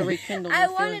want to rekindle. I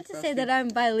my wanted feelings to for say us. that I'm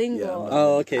bilingual. Yeah,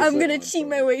 Oh, okay. I'm so- gonna cheat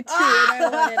my way too, and I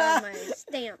want it on my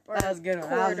stamp or That was a good one,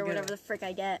 that was cord a or good whatever one. the frick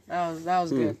I get. That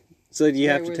was good. So you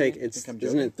have Very to take worthy. it's Think I'm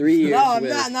isn't joking. it 3 years No, I'm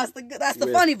with not. And that's the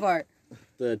with- funny part.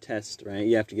 the test, right?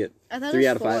 You have to get I thought 3 it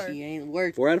out was of 5. 4. She ain't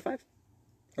worked. 4 out of 5,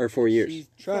 or 4 years. She's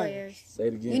 4 trying. years. say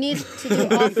it again. You need to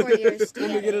do all 4 years. Let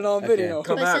me get it on Okay. video.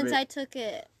 Come But at since me. I took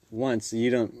it, Once you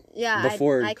don't. yeah,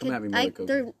 Before- I Come could. at me, I, Mother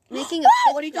they're Coco. making a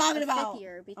fifth, What are you talking a about? fifth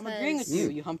year because I'm agreeing with you.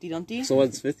 You Humpty Dumpty. So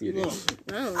what's 5th year?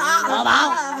 I don't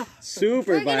know.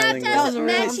 Super We're gonna have to bilingual. have was a some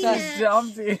real matching test.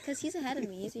 naps. Because he's ahead of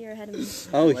me. He's a year ahead of me.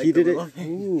 Oh, Like he the did it. little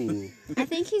thing. Ooh, I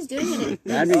think he's doing it.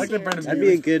 that'd this be like the year. Brennan that'd be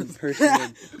a good person.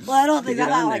 To, Well, I don't think Get I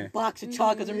got on like there. box of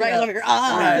chocolates and right over here.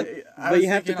 Ah. Right. I But was you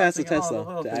have to thinking, I was pass the thinking, test, oh, though,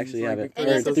 little to things, actually like have the it. And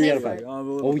you have to 3 pay out of for 5. it. Oh, the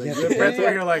little Oh, you things. have to That's pay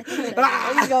where you're like,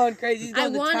 He's going crazy. He's I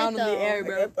going to want town it, in the though. air, I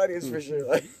bro. thought he was for sure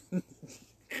like. I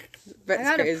Brett's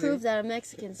gotta crazy. prove that I'm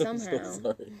Mexican I'm somehow. so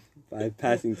sorry. By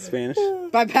passing Spanish.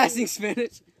 By passing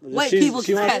Spanish. White She's- people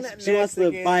she can wants, test. she wants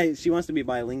to Mexican. she wants to be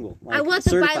bilingual. Like, I want the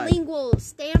certified. bilingual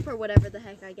stamp or whatever the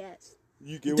heck I get.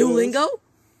 You get Duolingo?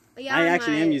 But yeah, I on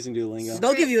actually my- am using Duolingo.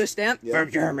 They'll give you a stamp. Yeah.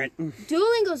 German.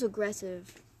 Duolingo's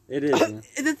aggressive. It is. Yeah.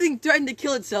 The thing threatened to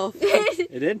kill itself. It's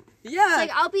It did. Yeah.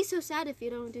 like, I'll be so sad if you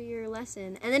don't do your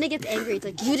lesson. And then it gets angry. It's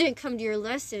like, you didn't come to your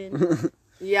lesson.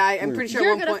 Yeah, I'm pretty sure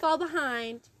You're at one gonna point. fall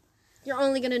behind. You're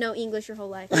only gonna know English your whole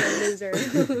life. You're a loser.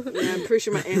 Yeah, I'm pretty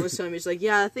sure my aunt was telling me. She's like,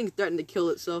 yeah, that thing threatened to kill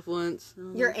itself once.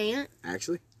 Your aunt?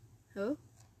 Actually, Who?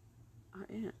 Our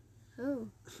aunt. Who?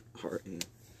 heart and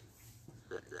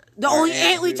The Our only aunt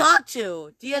aunt we who- talked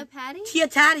to. Tia Patty? Tia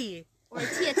Tatty. Or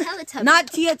Tia Teletubby? Not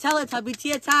Tia Teletubby,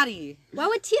 Tia Tatty. Why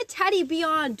would Tia Tatty be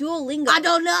on Duolingo? I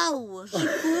don't know.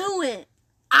 Fluent.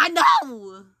 I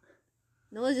know.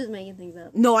 Noah's just making things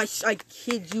up. No, I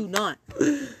kid you not.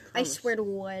 I swear to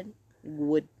wood.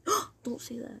 Would. Don't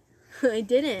say that. I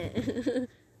didn't.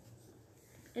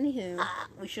 Anywho.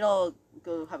 We should all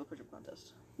go have a push-up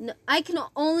contest. No, I can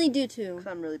only do 2. Cause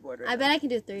I'm really bored right I now. bet I can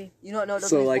do 3. You don't know.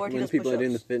 So like when people are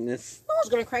doing the fitness, I was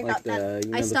gonna crank like out that. the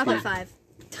you know I the stop at feet-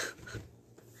 5.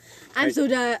 I'm so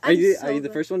done. Are you the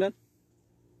first one done?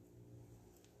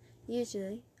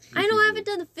 Usually. I know I haven't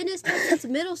done the fitness test since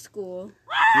middle school.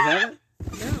 You haven't?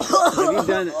 Have you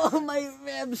done? Oh my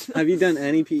ribs. Have you done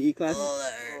any PE classes?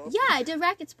 Yeah, I did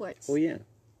racket sports. Oh yeah.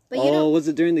 But you know, was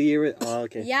it during the year? Oh,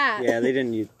 okay. Yeah. Yeah, they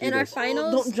didn't use. and our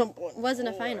finals Don't jump on. wasn't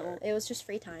a final. It was just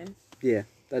free time. Yeah,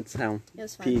 that's how It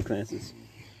was fun. PE classes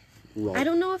roll. I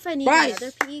don't know if I need Bryce.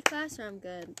 another PE class or I'm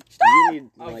good. You need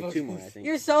like 2 more, I think.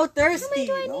 You're so thirsty.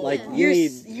 How many do I need? Like You're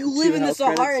you live in the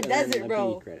Sahara Desert,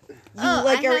 bro. You Oh,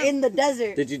 like I are have- in the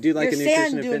desert. Did you do like You're a nutrition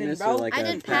sand and duning, fitness bro. or like I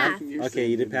a did path. Okay,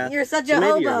 you did path. You're such So a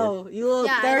maybe you're hobo. You little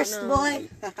Yeah, I don't thirst know. boy.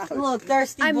 You little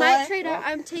thirsty I boy. might trade out.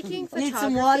 I'm taking photography Need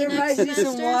some water, next Bryce? Need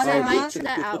some semester, water, so I huh? might try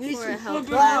that out Need for some a health fucking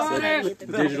class. water. when I get the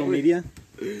Digital media?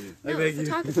 No,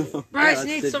 photography. Bryce Yeah,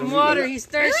 needs that's some digital water. media. He's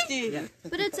thirsty.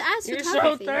 But it's as You're so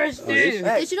photography. thirsty.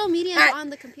 Digital media is on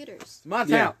the computers. My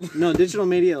Yeah. town. No, digital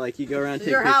media, like you go around It's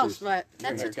take your pictures. house, but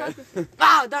That's photography.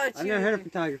 oh, don't I've you? never heard of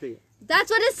photography.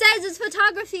 That's what it says. It's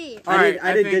photography. Alright,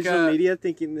 I did think, digital media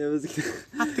thinking it was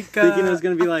I think, thinking it was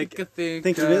gonna be like thinking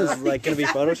thinking it was like gonna be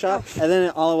Photoshop, and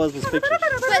then all it was pictures.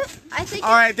 But I think.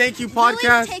 All right, thank you, Lily's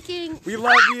podcast. taking. We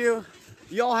love you.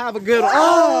 Y'all have a good.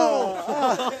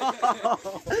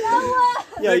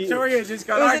 Yeah, Victoria just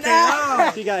got It was an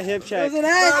ad. she got hip It checked. was an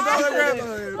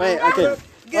ad. Wait, okay. Wait,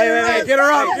 Get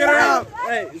her up. Get her up.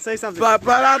 Wait, say something. But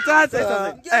say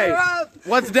something. Get Hey, her up.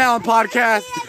 what's down, podcast?